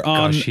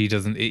on... Gosh,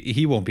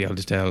 he won't be able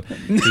to tell.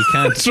 He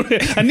can't.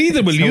 Right. And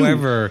neither will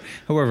you.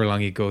 However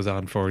long he goes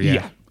on for,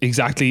 Yeah,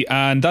 exactly.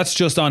 And that's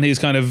just on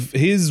his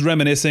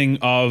reminiscing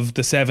of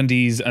the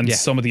 70s and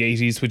some of the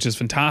 80s, which is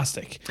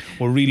fantastic.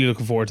 We're really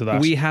looking forward to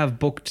that. We have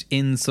booked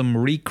in some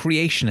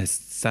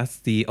recreationists. That's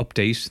the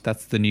update.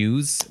 That's the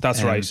news.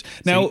 That's right.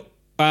 Now,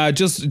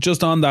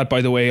 just on that,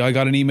 by the way, I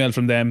got an email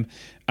from them.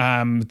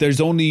 There's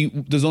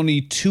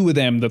only 2 of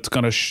them that's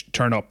going to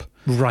turn up.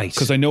 Right.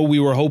 Because I know we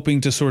were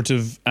hoping to sort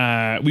of...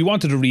 we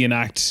wanted to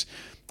reenact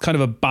kind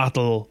of a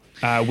battle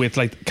with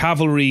like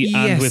cavalry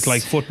and with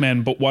like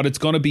footmen. But what it's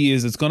going to be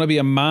is it's going to be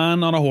a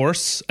man on a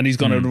horse and he's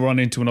going to run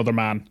into another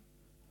man.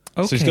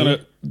 Okay. So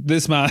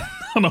this man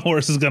on a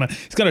horse he's going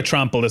to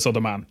trample this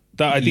other man.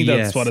 I think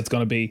that's what it's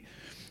going to be.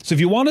 So if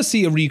you want to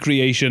see a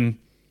recreation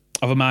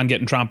of a man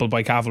getting trampled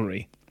by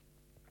cavalry,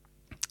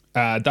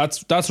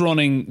 that's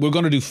running. We're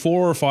going to do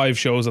 4 or 5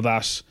 shows of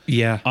that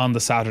on the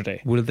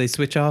Saturday. Will they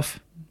switch off?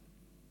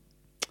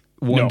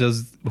 One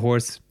does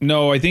horse?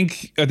 No, I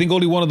think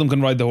only one of them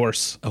can ride the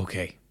horse.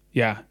 Okay.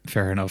 Yeah.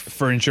 Fair enough.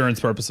 For insurance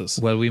purposes.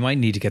 Well, we might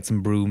need to get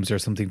some brooms or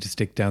something to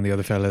stick down the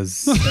other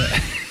fella's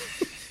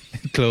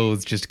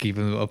clothes just to keep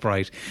them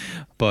upright.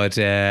 But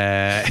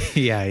yeah.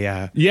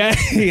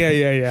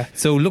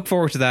 So look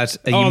forward to that.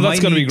 That's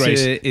going to be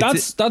great.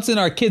 That's in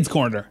our kids'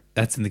 corner.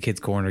 That's in the kids'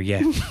 corner,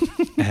 yeah.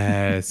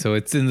 So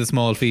it's in the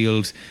small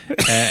field,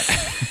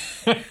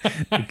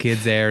 the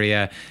kids'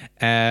 area.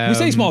 We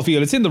say small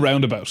field, it's in the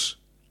roundabout.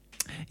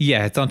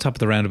 Yeah, it's on top of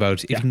the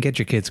roundabout. If you can get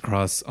your kids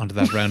across onto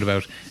that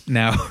roundabout.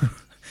 Now,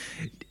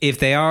 if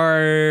they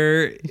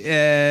are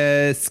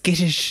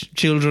skittish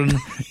children,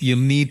 you'll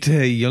need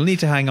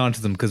to hang on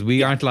to them because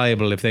we aren't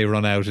liable if they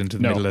run out into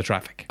the middle of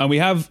traffic. And we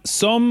have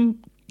some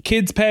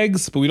kids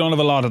pegs, but we don't have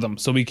a lot of them,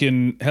 so we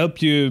can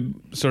help you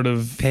sort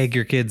of peg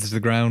your kids to the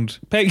ground.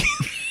 Peg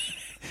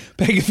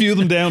a few of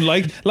them down,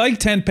 like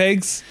 10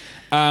 pegs.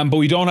 But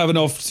we don't have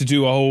enough to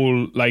do a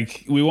whole,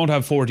 we won't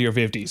have 40 or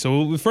 50.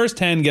 So the first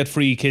 10 get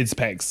free kids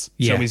pegs,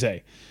 shall we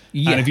say.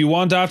 Yeah. And if you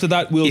want after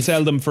that, we'll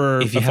sell them for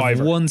a $5. If you have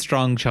one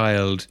strong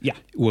child,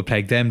 we'll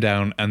peg them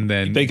down and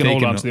then they can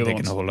hold on to the other ones.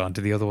 They can hold on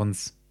to the other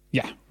ones.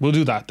 Yeah, we'll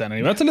do that then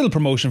anyway. That's a little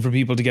promotion for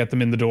people to get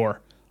them in the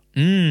door.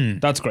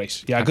 That's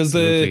great. Yeah, because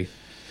we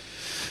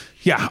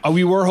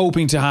were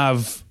hoping to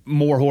have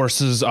more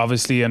horses,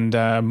 obviously, and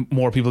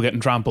more people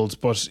getting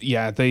trampled. But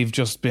yeah, they've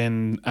just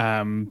been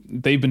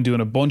doing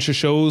a bunch of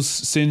shows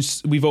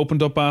since we've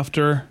opened up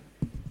after.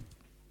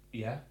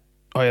 Yeah.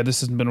 Oh yeah,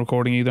 this hasn't been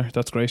recording either.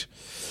 That's great.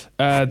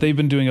 They've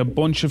been doing a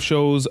bunch of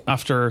shows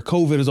after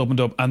COVID has opened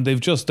up, and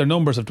their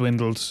numbers have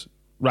dwindled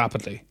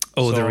rapidly.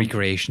 Oh, the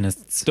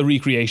recreationists. The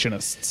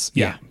recreationists.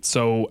 Yeah.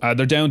 So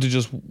they're down to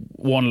just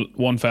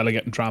one fella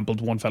getting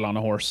trampled, one fella on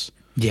a horse.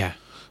 Yeah.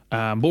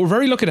 But we're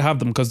very lucky to have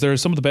them because they're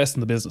some of the best in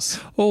the business.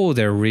 Oh,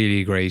 they're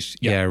really great.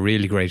 Yeah,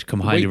 really great.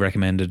 Highly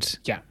recommended.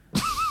 Yeah.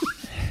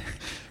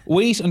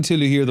 Wait until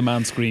you hear the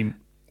man scream.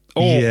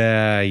 Oh,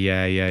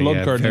 yeah.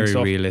 Blood-curdling very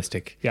stuff.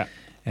 Realistic. Yeah.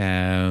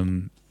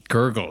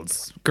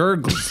 Gurgles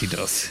he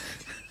does.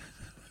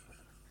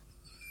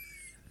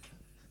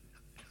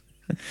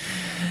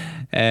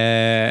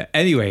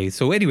 Anyway,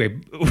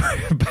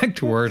 back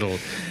to Wordle.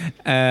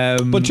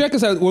 But check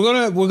us out.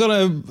 We're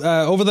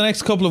gonna over the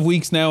next couple of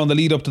weeks now on the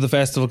lead up to the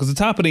festival, because it's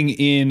happening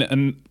in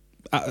an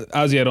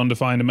as yet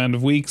undefined amount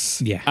of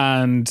weeks. Yeah,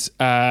 and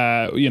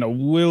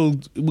we'll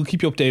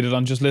keep you updated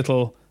on just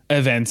little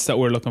events that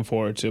we're looking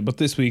forward to. But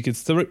this week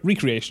it's the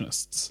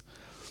recreationists.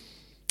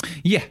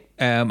 Yeah,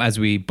 as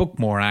we book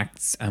more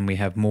acts and we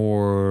have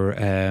more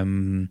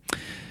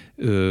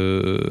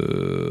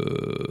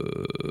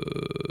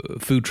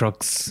food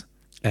trucks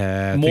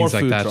More things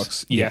like food that.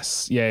 trucks.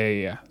 Yes.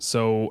 Yeah.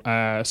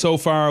 So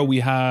far we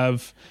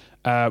have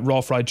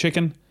raw fried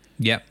chicken.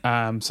 Yeah.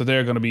 So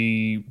they're going to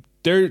be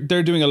they're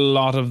doing a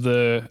lot of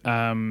the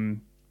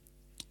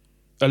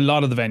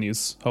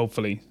venues,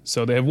 hopefully.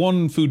 So they have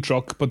one food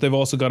truck, but they've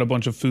also got a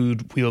bunch of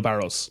food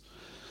wheelbarrows.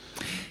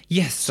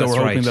 Yes, so that's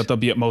we're hoping right. that they'll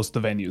be at most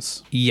of the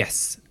venues.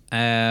 Yes.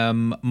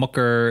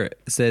 Mucker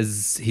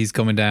says he's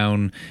coming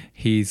down.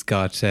 He's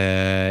got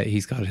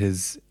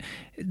his,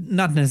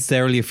 not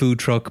necessarily a food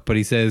truck, but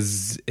he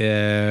says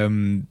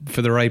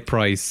for the right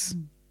price.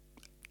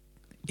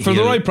 For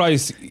the right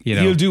price,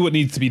 he'll do what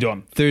needs to be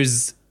done.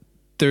 There's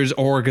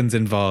organs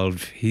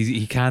involved.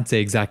 He can't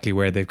say exactly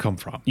where they've come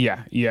from.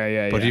 Yeah.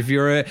 But if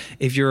you're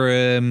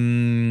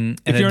an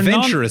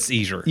adventurous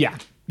eater, yeah.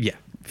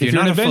 If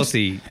you're not a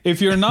fussy,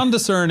 if you're a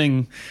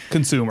non-discerning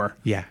consumer,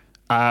 yeah.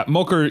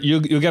 Mucker,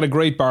 you'll get a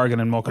great bargain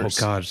in Muckers.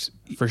 Oh God,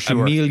 for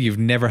sure. A meal you've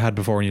never had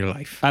before in your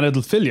life, and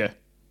it'll fill you.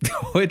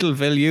 It'll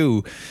fill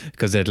you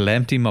because it'll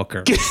empty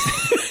Mucker.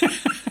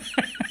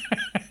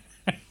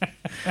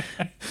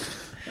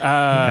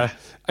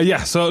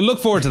 Yeah, so look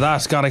forward to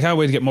that. God, I can't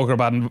wait to get Mucker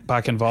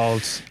back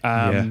involved.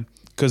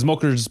 Because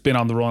Mucker's been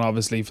on the run,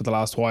 obviously, for the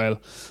last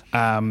while,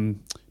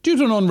 due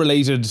to an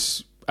unrelated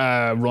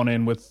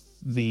run-in with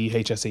the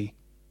HSE.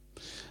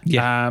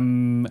 Yeah.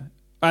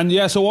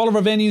 So all of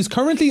our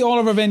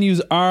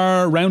venues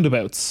are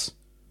roundabouts.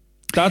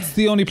 That's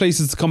the only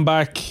places to come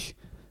back.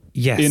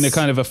 Yes. In a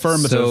kind of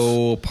affirmative.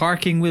 So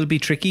parking will be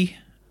tricky,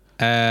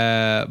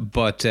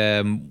 but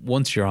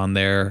once you're on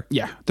there,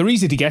 yeah, they're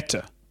easy to get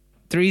to.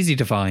 They're easy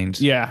to find.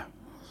 Yeah.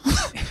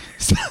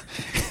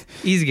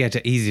 Easy to get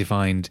to, easy to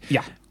find.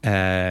 Yeah.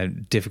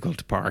 Difficult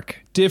to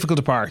park.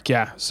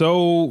 Yeah.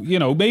 So,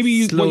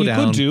 maybe slow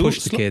down, could do,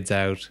 push the kids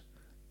out.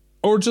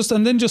 Or just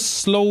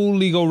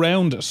slowly go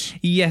round it.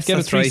 Yes, get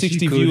that's a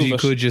 360 right. view of it. You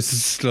could just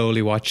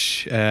slowly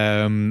watch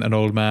an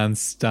old man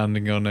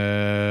standing on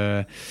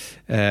a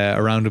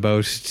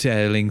roundabout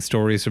telling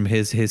stories from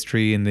his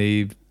history in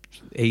the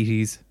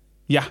 80s.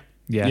 Yeah.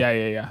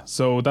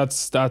 So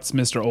that's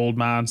Mr. Old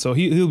Man. So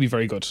he'll be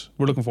very good.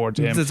 We're looking forward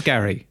to him. It's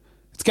Gary.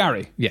 It's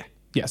Gary. Yeah.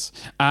 Yes.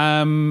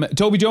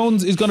 Toby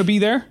Jones is going to be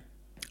there.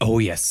 Oh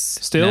yes.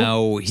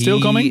 Still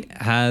coming?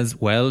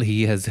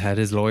 He has had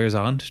his lawyers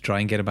on to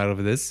try and get him out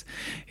of this.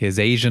 His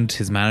agent,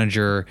 his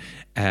manager.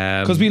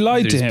 Because we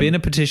lied to him. There's been a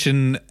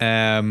petition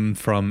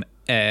from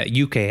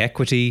UK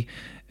Equity.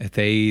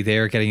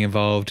 They're getting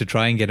involved to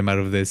try and get him out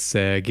of this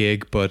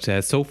gig,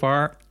 but so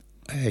far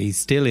he's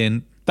still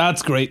in.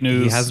 That's great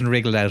news. He hasn't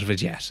wriggled out of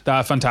it yet.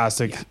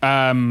 Fantastic.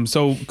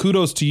 So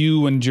kudos to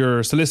you and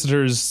your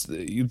solicitors.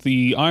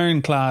 The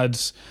ironclad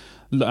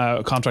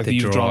contract that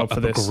you've drawn up for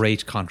this. A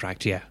great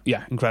contract, yeah.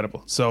 Yeah,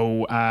 incredible.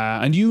 So,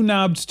 and you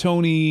nabbed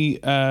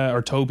Tony,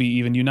 or Toby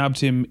even, you nabbed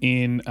him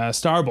in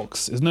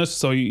Starbucks, isn't it?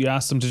 So you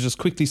asked him to just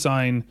quickly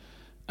sign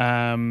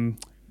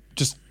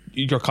just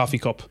your coffee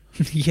cup.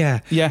 Yeah.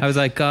 I was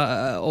like,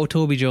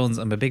 Toby Jones,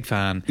 I'm a big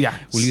fan. Yeah.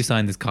 Will you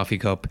sign this coffee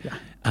cup? Yeah.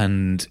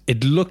 And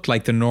it looked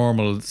like the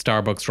normal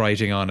Starbucks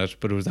writing on it,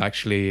 but it was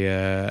actually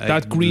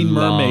that green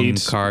mermaid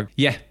card.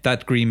 Yeah,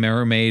 that green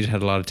mermaid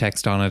had a lot of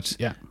text on it.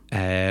 Yeah.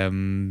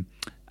 And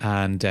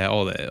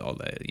all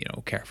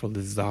the careful,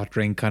 this is a hot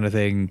drink kind of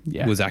thing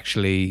was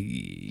actually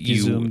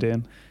you zoomed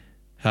in.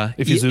 Huh?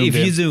 If you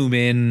zoom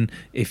in,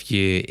 if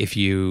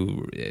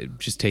you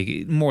just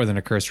take more than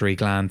a cursory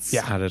glance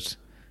at it.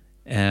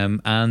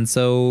 And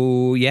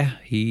so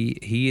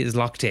he is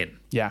locked in.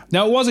 Yeah.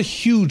 Now it was a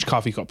huge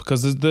coffee cup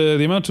because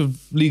the amount of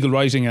legal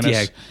writing in it.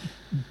 Yeah.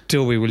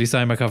 Toby, will you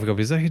sign my coffee cup?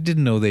 He's like, I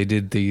didn't know they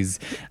did these.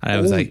 And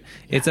I was like,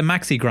 it's a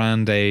Maxi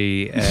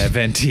Grande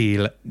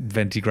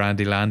Venti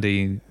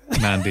Grande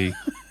Mandy.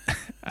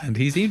 And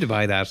he seemed to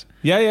buy that.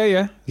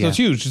 Yeah. So it's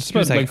huge. It's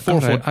about like 4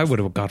 foot. I would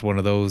have got one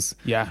of those.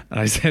 Yeah. And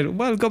I said,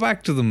 well, go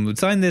back to them.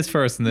 Sign this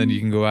first and then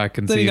you can go back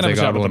and see if they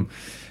got one.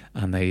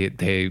 And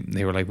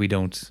they were like, we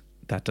don't.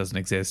 That doesn't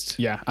exist.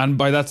 Yeah, and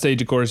by that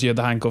stage, of course, you had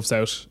the handcuffs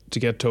out to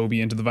get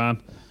Toby into the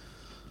van.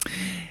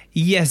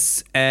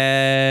 Yes,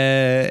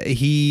 that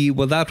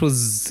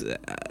was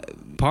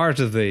part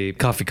of the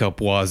coffee cup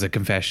was a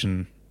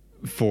confession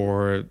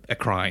for a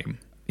crime.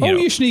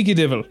 You sneaky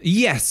devil.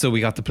 Yes, so we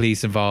got the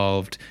police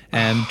involved.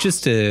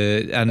 Just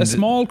a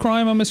small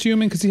crime, I'm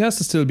assuming, because he has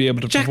to still be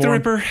able to Jack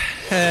perform. the Ripper.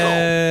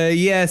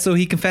 Yeah, so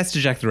he confessed to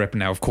Jack the Ripper.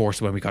 Now, of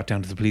course, when we got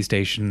down to the police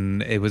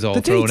station, it was all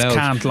thrown out. The dates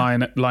can't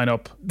line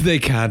up. They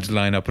can't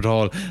line up at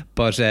all.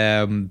 But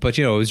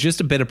it was just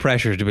a bit of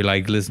pressure to be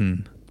like,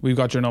 listen, we've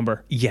got your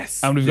number.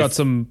 Yes. And we've got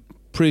some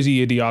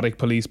pretty idiotic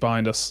police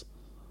behind us.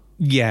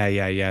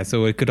 Yeah.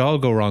 So it could all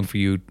go wrong for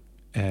you,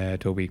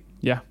 Toby.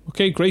 Yeah.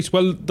 Okay, great.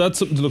 Well, that's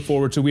something to look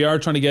forward to. We are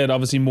trying to get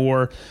obviously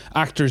more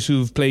actors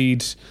who've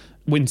played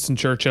Winston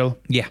Churchill.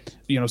 Yeah.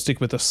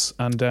 Stick with us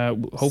and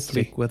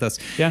hopefully stick with us.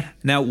 Yeah.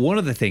 Now, one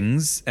of the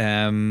things,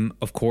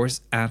 of course,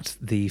 at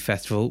the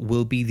festival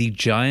will be the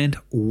giant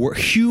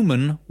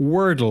human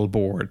Wordle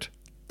board.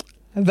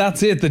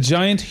 That's it, the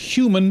giant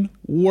human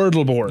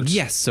Wordle board.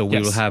 Yes, so we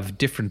will have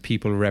different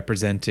people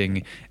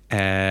representing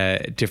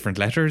different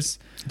letters.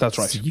 That's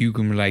right. So you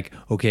can be like,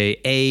 okay,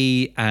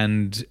 A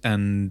and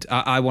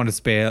I want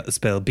to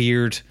spell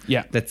beard.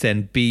 Yeah. Let's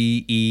send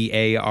B, E,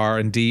 A, R,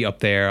 and D up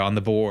there on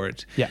the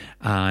board. Yeah.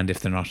 And if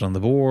they're not on the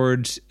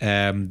board,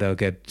 they'll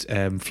get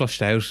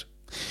flushed out.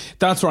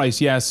 That's right.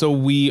 Yeah. So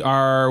we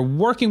are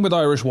working with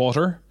Irish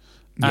Water.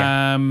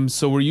 Yeah.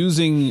 So we're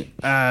using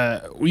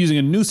a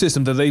new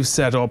system that they've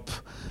set up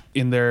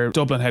in their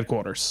Dublin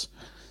headquarters.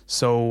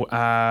 So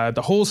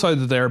the whole side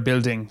of their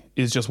building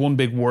is just one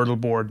big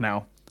Wordle board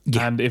now.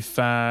 Yeah. And if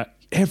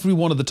every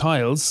one of the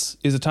tiles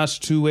is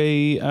attached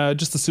to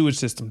just the sewage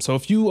system. So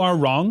if you are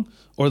wrong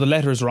or the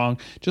letter is wrong,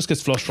 it just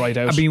gets flushed right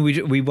out. I mean,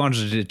 we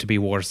wanted it to be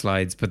water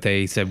slides, but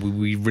they said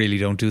we really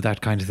don't do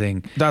that kind of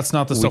thing. That's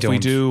not the stuff we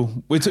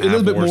do. It's a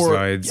little bit water more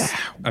slides. Yeah,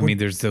 I mean,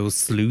 there's those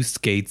sluice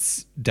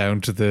gates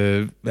down to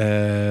the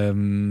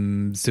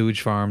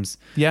sewage farms.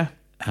 Yeah.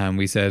 And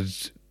we said,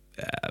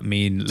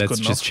 let's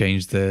just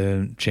change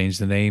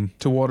the name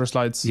to water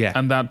slides. Yeah.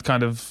 And that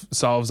kind of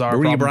solves our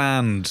problem.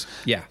 Rebrand.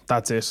 Yeah.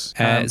 That's it.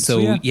 So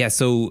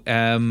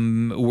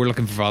we're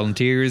looking for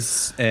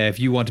volunteers.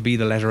 If you want to be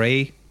the letter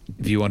A,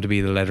 if you want to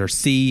be the letter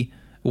C,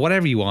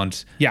 whatever you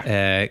want,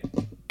 get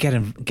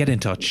in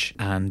touch,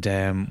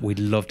 and we'd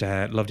love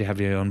to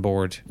have you on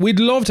board. We'd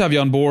love to have you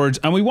on board,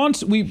 and we want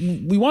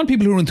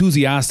people who are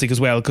enthusiastic as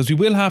well, because you're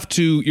going to have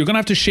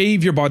to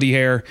shave your body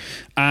hair,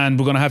 and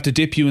we're going to have to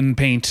dip you in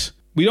paint.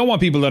 We don't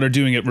want people that are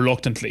doing it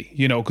reluctantly,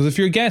 because if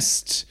you're a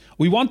guest,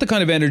 we want the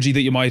kind of energy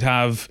that you might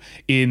have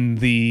in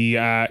the,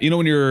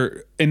 when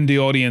you're in the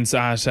audience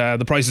at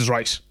The Price is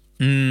Right.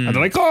 And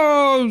they're like,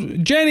 oh,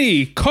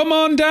 Jenny, come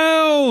on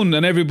down.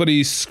 And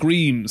everybody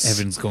screams.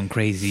 Everyone's going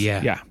crazy,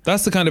 yeah. Yeah,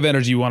 that's the kind of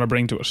energy you want to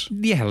bring to it.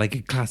 Yeah, like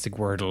a classic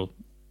Wordle.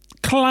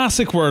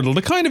 Classic Wordle.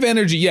 The kind of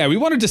energy, we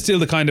want to distill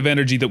the kind of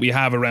energy that we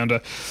have around a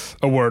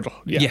Wordle.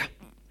 Yeah.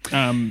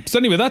 So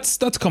anyway, that's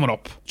coming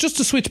up. Just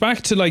to switch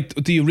back to like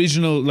the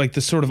original, like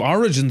the sort of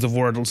origins of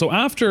Wordle. So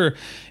after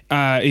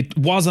it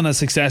wasn't as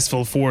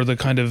successful for the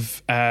kind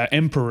of the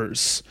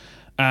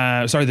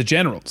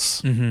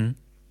generals. Mm-hmm.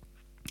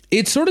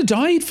 It sort of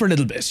died for a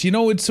little bit.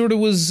 It sort of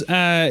was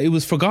it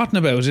was forgotten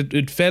about.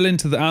 It fell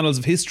into the annals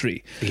of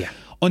history. Yeah.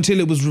 Until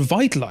it was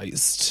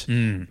revitalized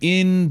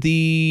in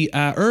the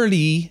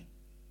early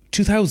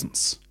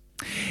 2000s.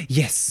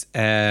 Yes,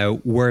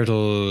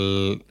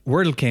 Wordle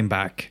came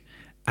back,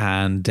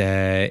 and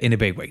in a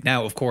big way.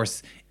 Now, of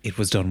course, it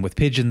was done with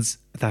pigeons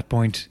at that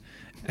point.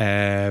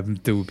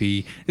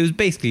 It was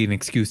basically an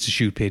excuse to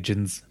shoot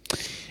pigeons.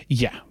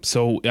 Yeah.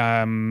 So,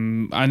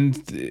 and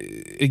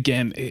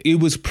again, it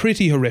was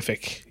pretty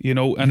horrific,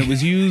 and it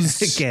was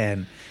used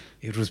again.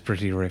 It was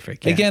pretty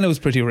horrific. Yeah. Again, it was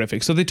pretty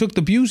horrific. So they took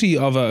the beauty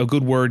of a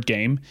good word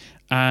game,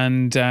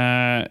 and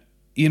they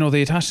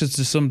attached it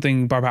to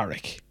something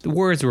barbaric. The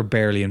words were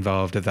barely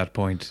involved at that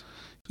point.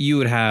 You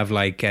would have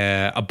like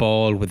a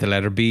ball with the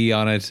letter B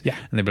on it. Yeah.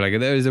 And they'd be like,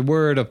 there's a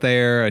word up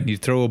there, and you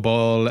throw a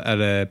ball at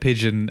a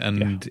pigeon,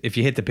 and if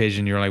you hit the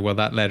pigeon, you're like, well,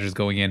 that letter's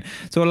going in.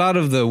 So a lot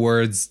of the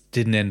words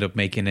didn't end up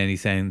making any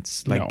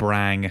sense. Like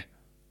brang.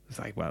 It's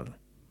like, well,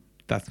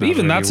 that's not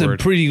even really that's a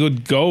pretty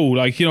good go.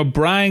 Like,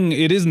 brang,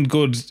 it isn't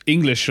good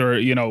English, or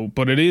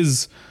but it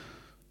is.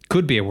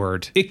 Could be a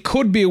word. It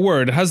could be a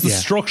word. It has the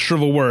structure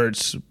of a word,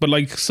 but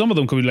like some of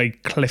them could be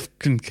like cliff,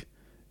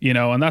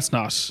 and that's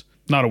not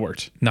a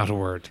word. Not a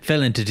word.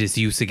 Fell into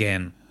disuse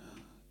again.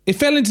 It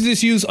fell into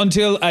disuse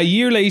until a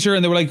year later,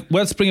 and they were like,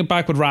 well, let's bring it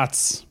back with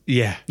rats.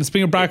 Yeah. Let's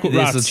bring it back with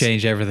rats. This will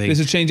change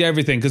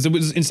everything. Because it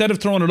was, instead of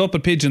throwing it up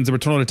at pigeons, they were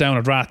throwing it down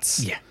at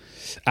rats. Yeah.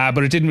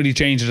 But it didn't really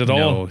change it at all.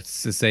 No,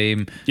 it's the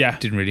same. Yeah.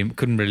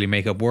 Couldn't really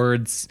make up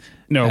words.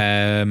 No.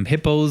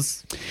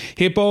 Hippos.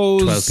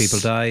 12 people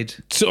died.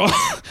 So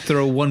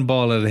throw one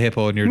ball at a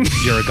hippo and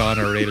you're a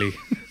goner, really.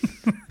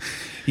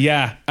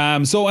 Yeah.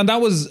 And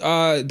that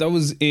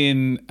was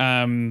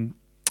in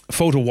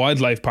Photo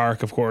Wildlife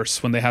Park, of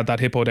course, when they had that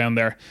hippo down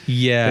there.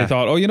 Yeah. They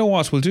thought, oh, you know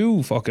what? We'll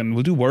do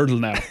Wordle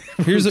now.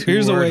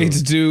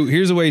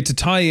 Here's a way to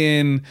tie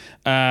in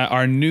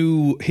our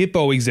new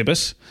hippo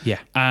exhibit. Yeah.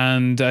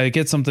 And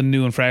get something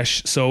new and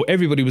fresh. So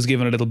everybody was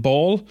given a little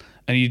ball,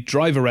 and you'd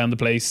drive around the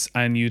place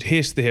and you'd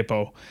hit the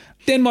hippo.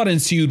 Then what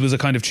ensued was a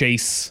kind of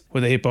chase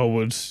where the hippo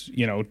would,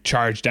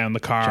 charge down the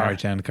car.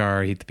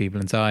 Eat the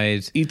people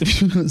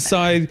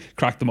inside.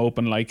 Crack them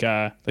open like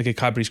a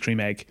Cadbury's cream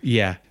egg.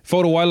 Yeah.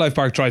 Photo Wildlife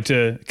Park tried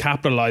to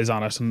capitalize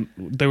on it, and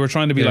they were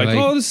trying to be like,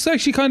 oh, this is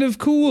actually kind of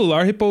cool.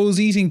 Our hippo's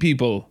eating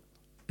people.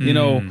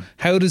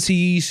 How does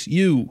he eat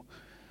you?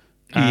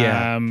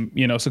 Yeah.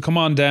 So come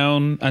on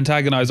down,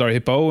 antagonize our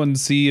hippo, and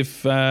see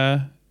if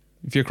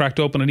you're cracked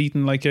open and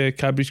eaten like a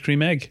Cadbury's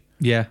cream egg.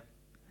 Yeah.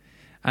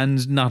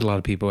 And not a lot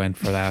of people went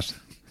for that,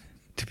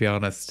 to be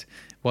honest.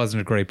 Wasn't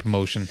a great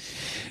promotion.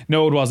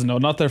 No, it wasn't. No,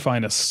 not their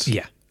finest.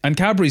 Yeah. And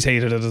Cadbury's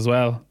hated it as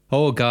well.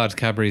 Oh, God,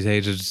 Cadbury's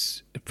hated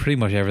pretty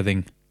much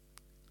everything.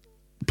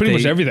 Pretty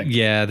much everything.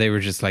 Yeah, they were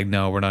just like,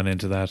 no, we're not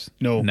into that.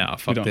 No,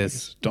 fuck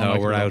this.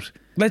 We're out.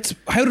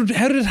 How did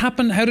it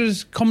happen? How did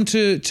it come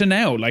to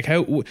now? Like,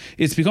 how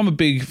it's become a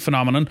big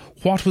phenomenon.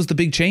 What was the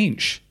big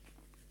change?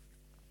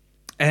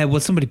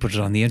 Well, somebody put it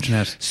on the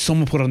internet.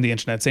 Someone put it on the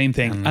internet, same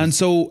thing. And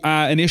so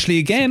initially,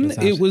 again,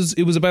 it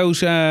was about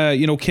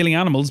killing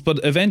animals, but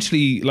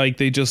eventually, like,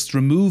 they just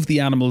removed the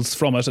animals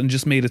from it and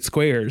just made it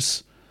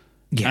squares.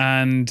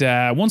 Yeah. And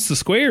once the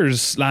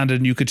squares landed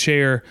and you could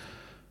share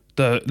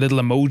the little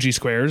emoji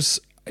squares,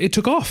 it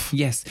took off.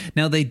 Yes.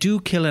 Now, they do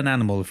kill an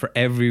animal for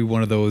every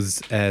one of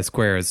those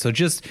squares. So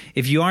just,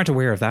 if you aren't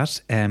aware of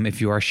that,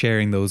 if you are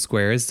sharing those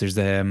squares, there's,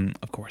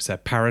 of course, a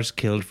parrot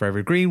killed for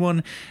every green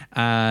one,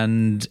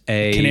 and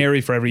a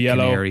canary for every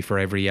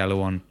yellow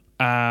one.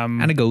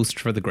 And a ghost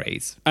for the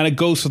greys. So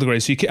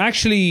you can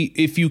actually,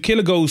 if you kill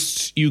a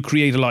ghost, you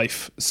create a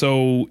life.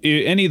 So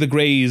any of the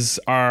greys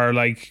are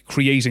like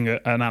creating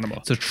an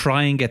animal. So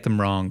try and get them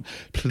wrong,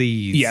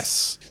 please.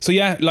 Yes. So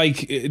yeah,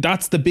 like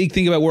that's the big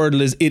thing about Wordle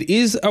is it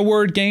is a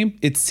word game.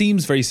 It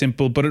seems very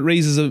simple, but it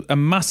raises a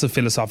massive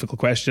philosophical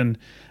question.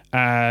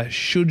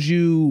 Should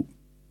you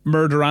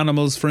murder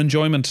animals for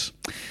enjoyment?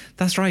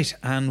 That's right.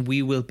 And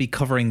we will be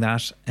covering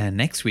that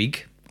next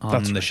week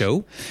on the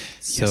show.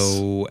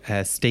 So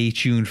stay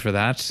tuned for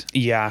that.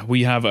 Yeah,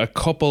 we have a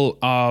couple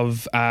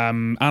of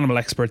animal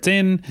experts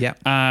in.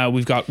 Yeah.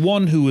 We've got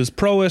one who is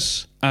pro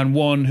it and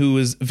one who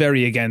is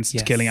very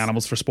against killing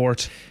animals for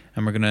sport.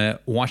 And we're going to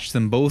watch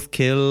them both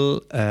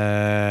kill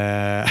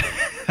a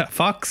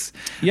fox.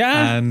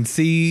 Yeah. And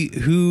see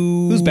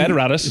who's better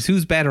at it.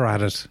 Who's better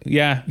at it.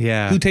 Yeah.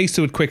 Yeah. Who takes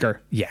to it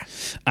quicker. Yeah.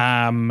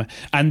 And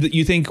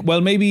you think, well,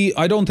 maybe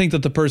I don't think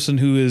that the person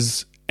who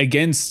is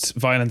against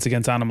violence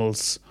against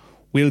animals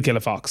will kill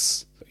a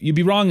fox. You'd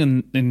be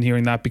wrong in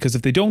hearing that, because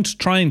if they don't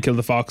try and kill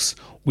the fox,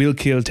 we'll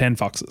kill 10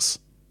 foxes.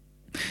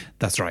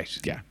 That's right.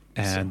 Yeah.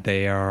 And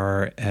they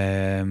are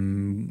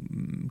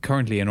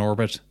currently in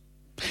orbit.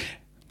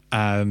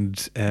 And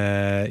it's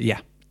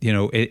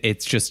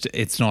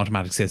an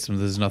automatic system.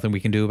 There's nothing we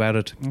can do about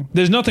it.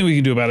 There's nothing we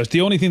can do about it.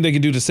 The only thing they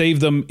can do to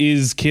save them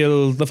is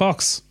kill the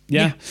fox.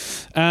 Yeah.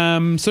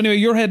 So anyway,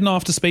 you're heading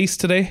off to space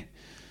today.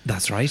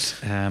 That's right.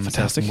 Fantastic.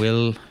 Myself and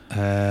Will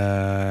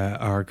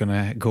are going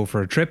to go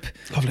for a trip.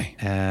 Lovely.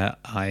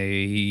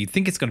 I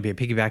think it's going to be a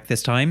piggyback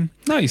this time.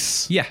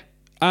 Nice. Yeah.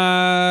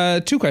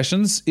 2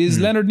 questions. Is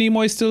Leonard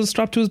Nimoy still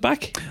strapped to his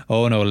back?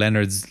 Oh, no.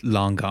 Leonard's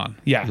long gone.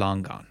 Yeah.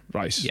 Long gone.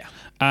 Right. Yeah.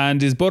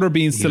 And is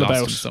Butterbean still lost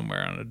about? Him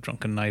somewhere on a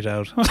drunken night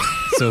out.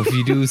 So if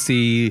you do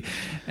see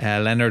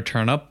Leonard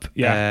turn up,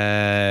 do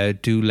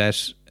let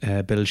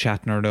Bill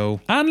Shatner know.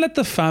 And let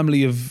the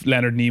family of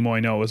Leonard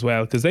Nimoy know as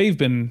well, because they've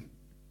been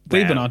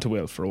on to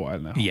Will for a while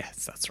now.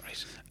 Yes, that's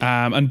right.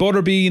 And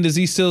Butterbean, is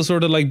he still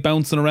sort of like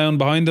bouncing around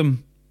behind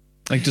him?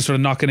 Like just sort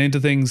of knocking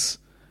into things?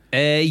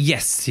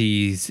 Yes,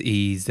 he's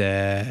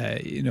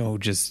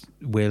just,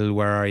 Will,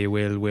 where are you,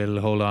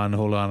 Will, hold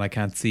on, I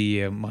can't see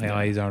you. My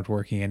eyes aren't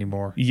working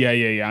anymore.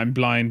 Yeah. I'm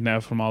blind now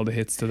from all the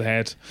hits to the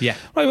head. Yeah.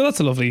 Right, well, it's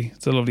a lovely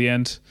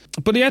end.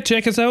 But yeah,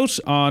 check us out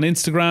on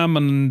Instagram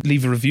and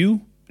leave a review.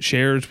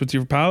 Share it with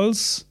your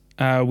pals.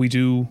 We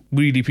do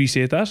really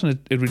appreciate that, and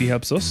it really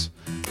helps us.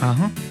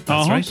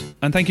 That's right.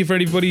 And thank you for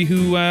everybody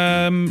who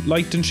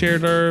liked and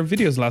shared our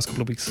videos the last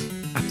couple of weeks.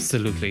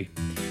 Absolutely.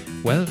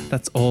 Well,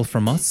 that's all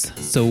from us.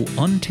 So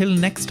until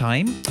next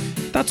time,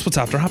 that's what's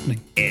after happening.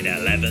 In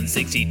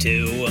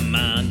 1162, a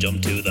man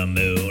jumped to the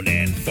moon.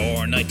 In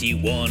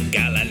 491,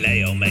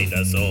 Galileo made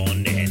the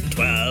sun. In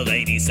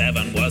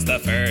 1287 was the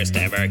first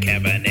ever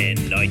Kevin. In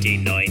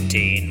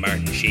 1919,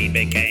 Martin Sheen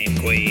became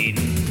queen.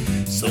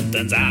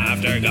 Something's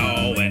after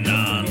going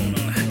on.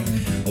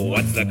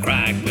 What's the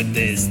crack with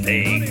this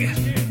thing?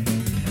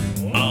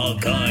 All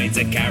kinds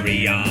of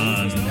carry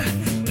on.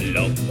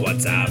 Look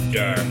what's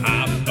after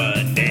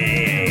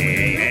happening.